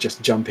Queen, where it's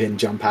just jump in,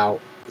 jump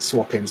out,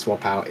 swap in,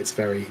 swap out. It's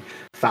very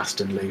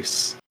fast and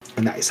loose.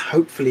 And that is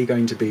hopefully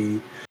going to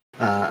be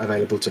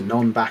available to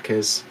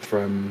non-backers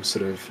from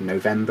sort of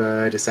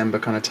November, December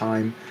kind of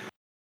time.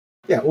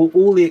 Yeah,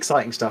 all the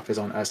exciting stuff is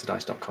on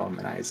ursadice.com,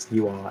 and that is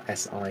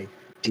URSIDICE.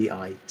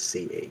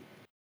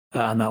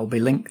 And that will be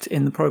linked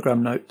in the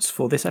program notes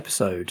for this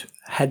episode.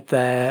 Head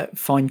there,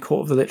 find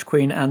Court of the Lich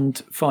Queen, and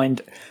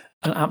find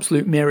an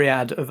absolute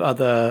myriad of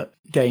other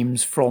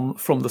games from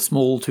the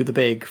small to the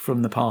big,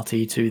 from the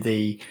party to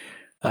the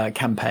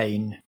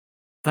campaign.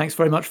 Thanks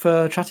very much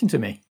for chatting to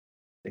me.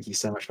 Thank you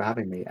so much for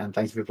having me, and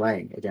thank you for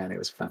playing again. It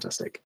was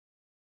fantastic.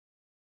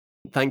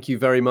 Thank you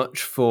very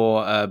much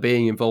for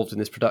being involved in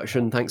this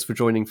production. Thanks for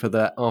joining for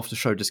the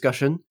after-show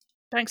discussion.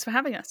 Thanks for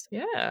having us.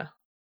 Yeah.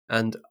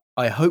 And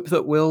I hope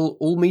that we'll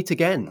all meet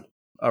again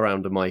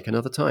around a mic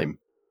another time,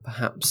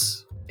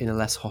 perhaps in a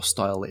less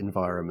hostile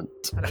environment.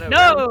 I don't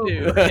No! know, round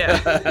two.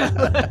 Yeah.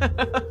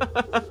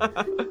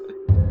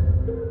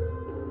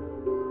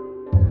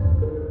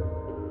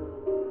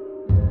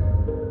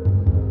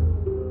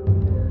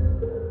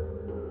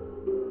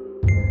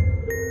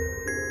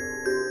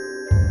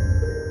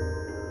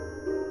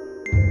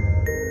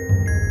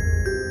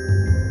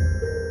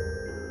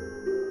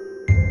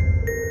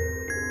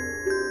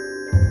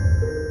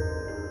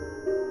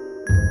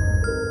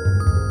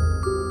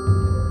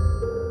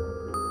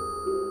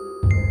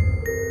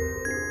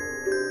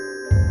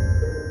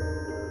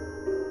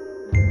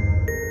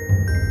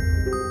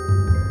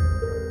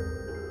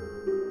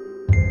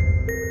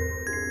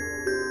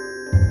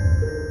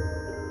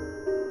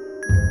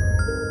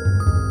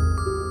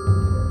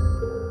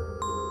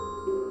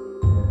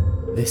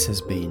 This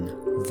has been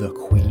The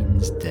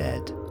Queen's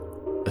Dead,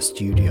 a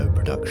studio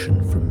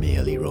production from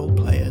Merely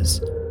Roleplayers,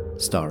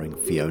 starring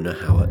Fiona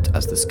Howard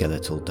as the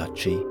Skeletal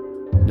Duchy,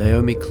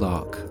 Naomi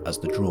Clark as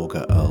the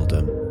Draugr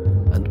Earldom,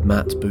 and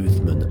Matt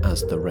Boothman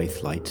as the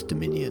Wraithlight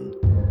Dominion.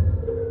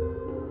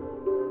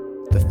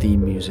 The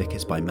theme music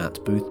is by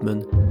Matt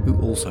Boothman, who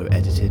also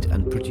edited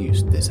and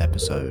produced this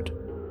episode.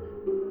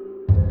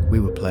 We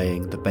were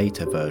playing the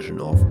beta version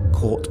of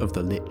Court of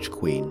the Lich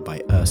Queen by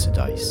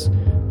UrsaDice,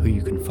 who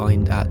you can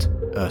find at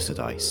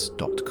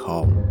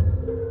ursadice.com.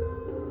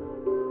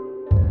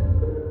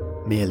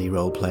 Merely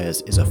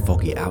Roleplayers is a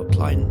Foggy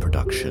Outline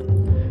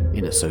production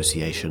in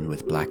association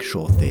with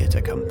Blackshaw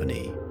Theatre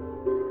Company.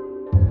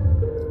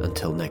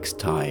 Until next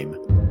time,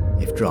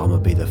 if drama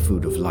be the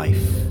food of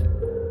life,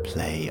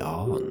 play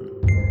on.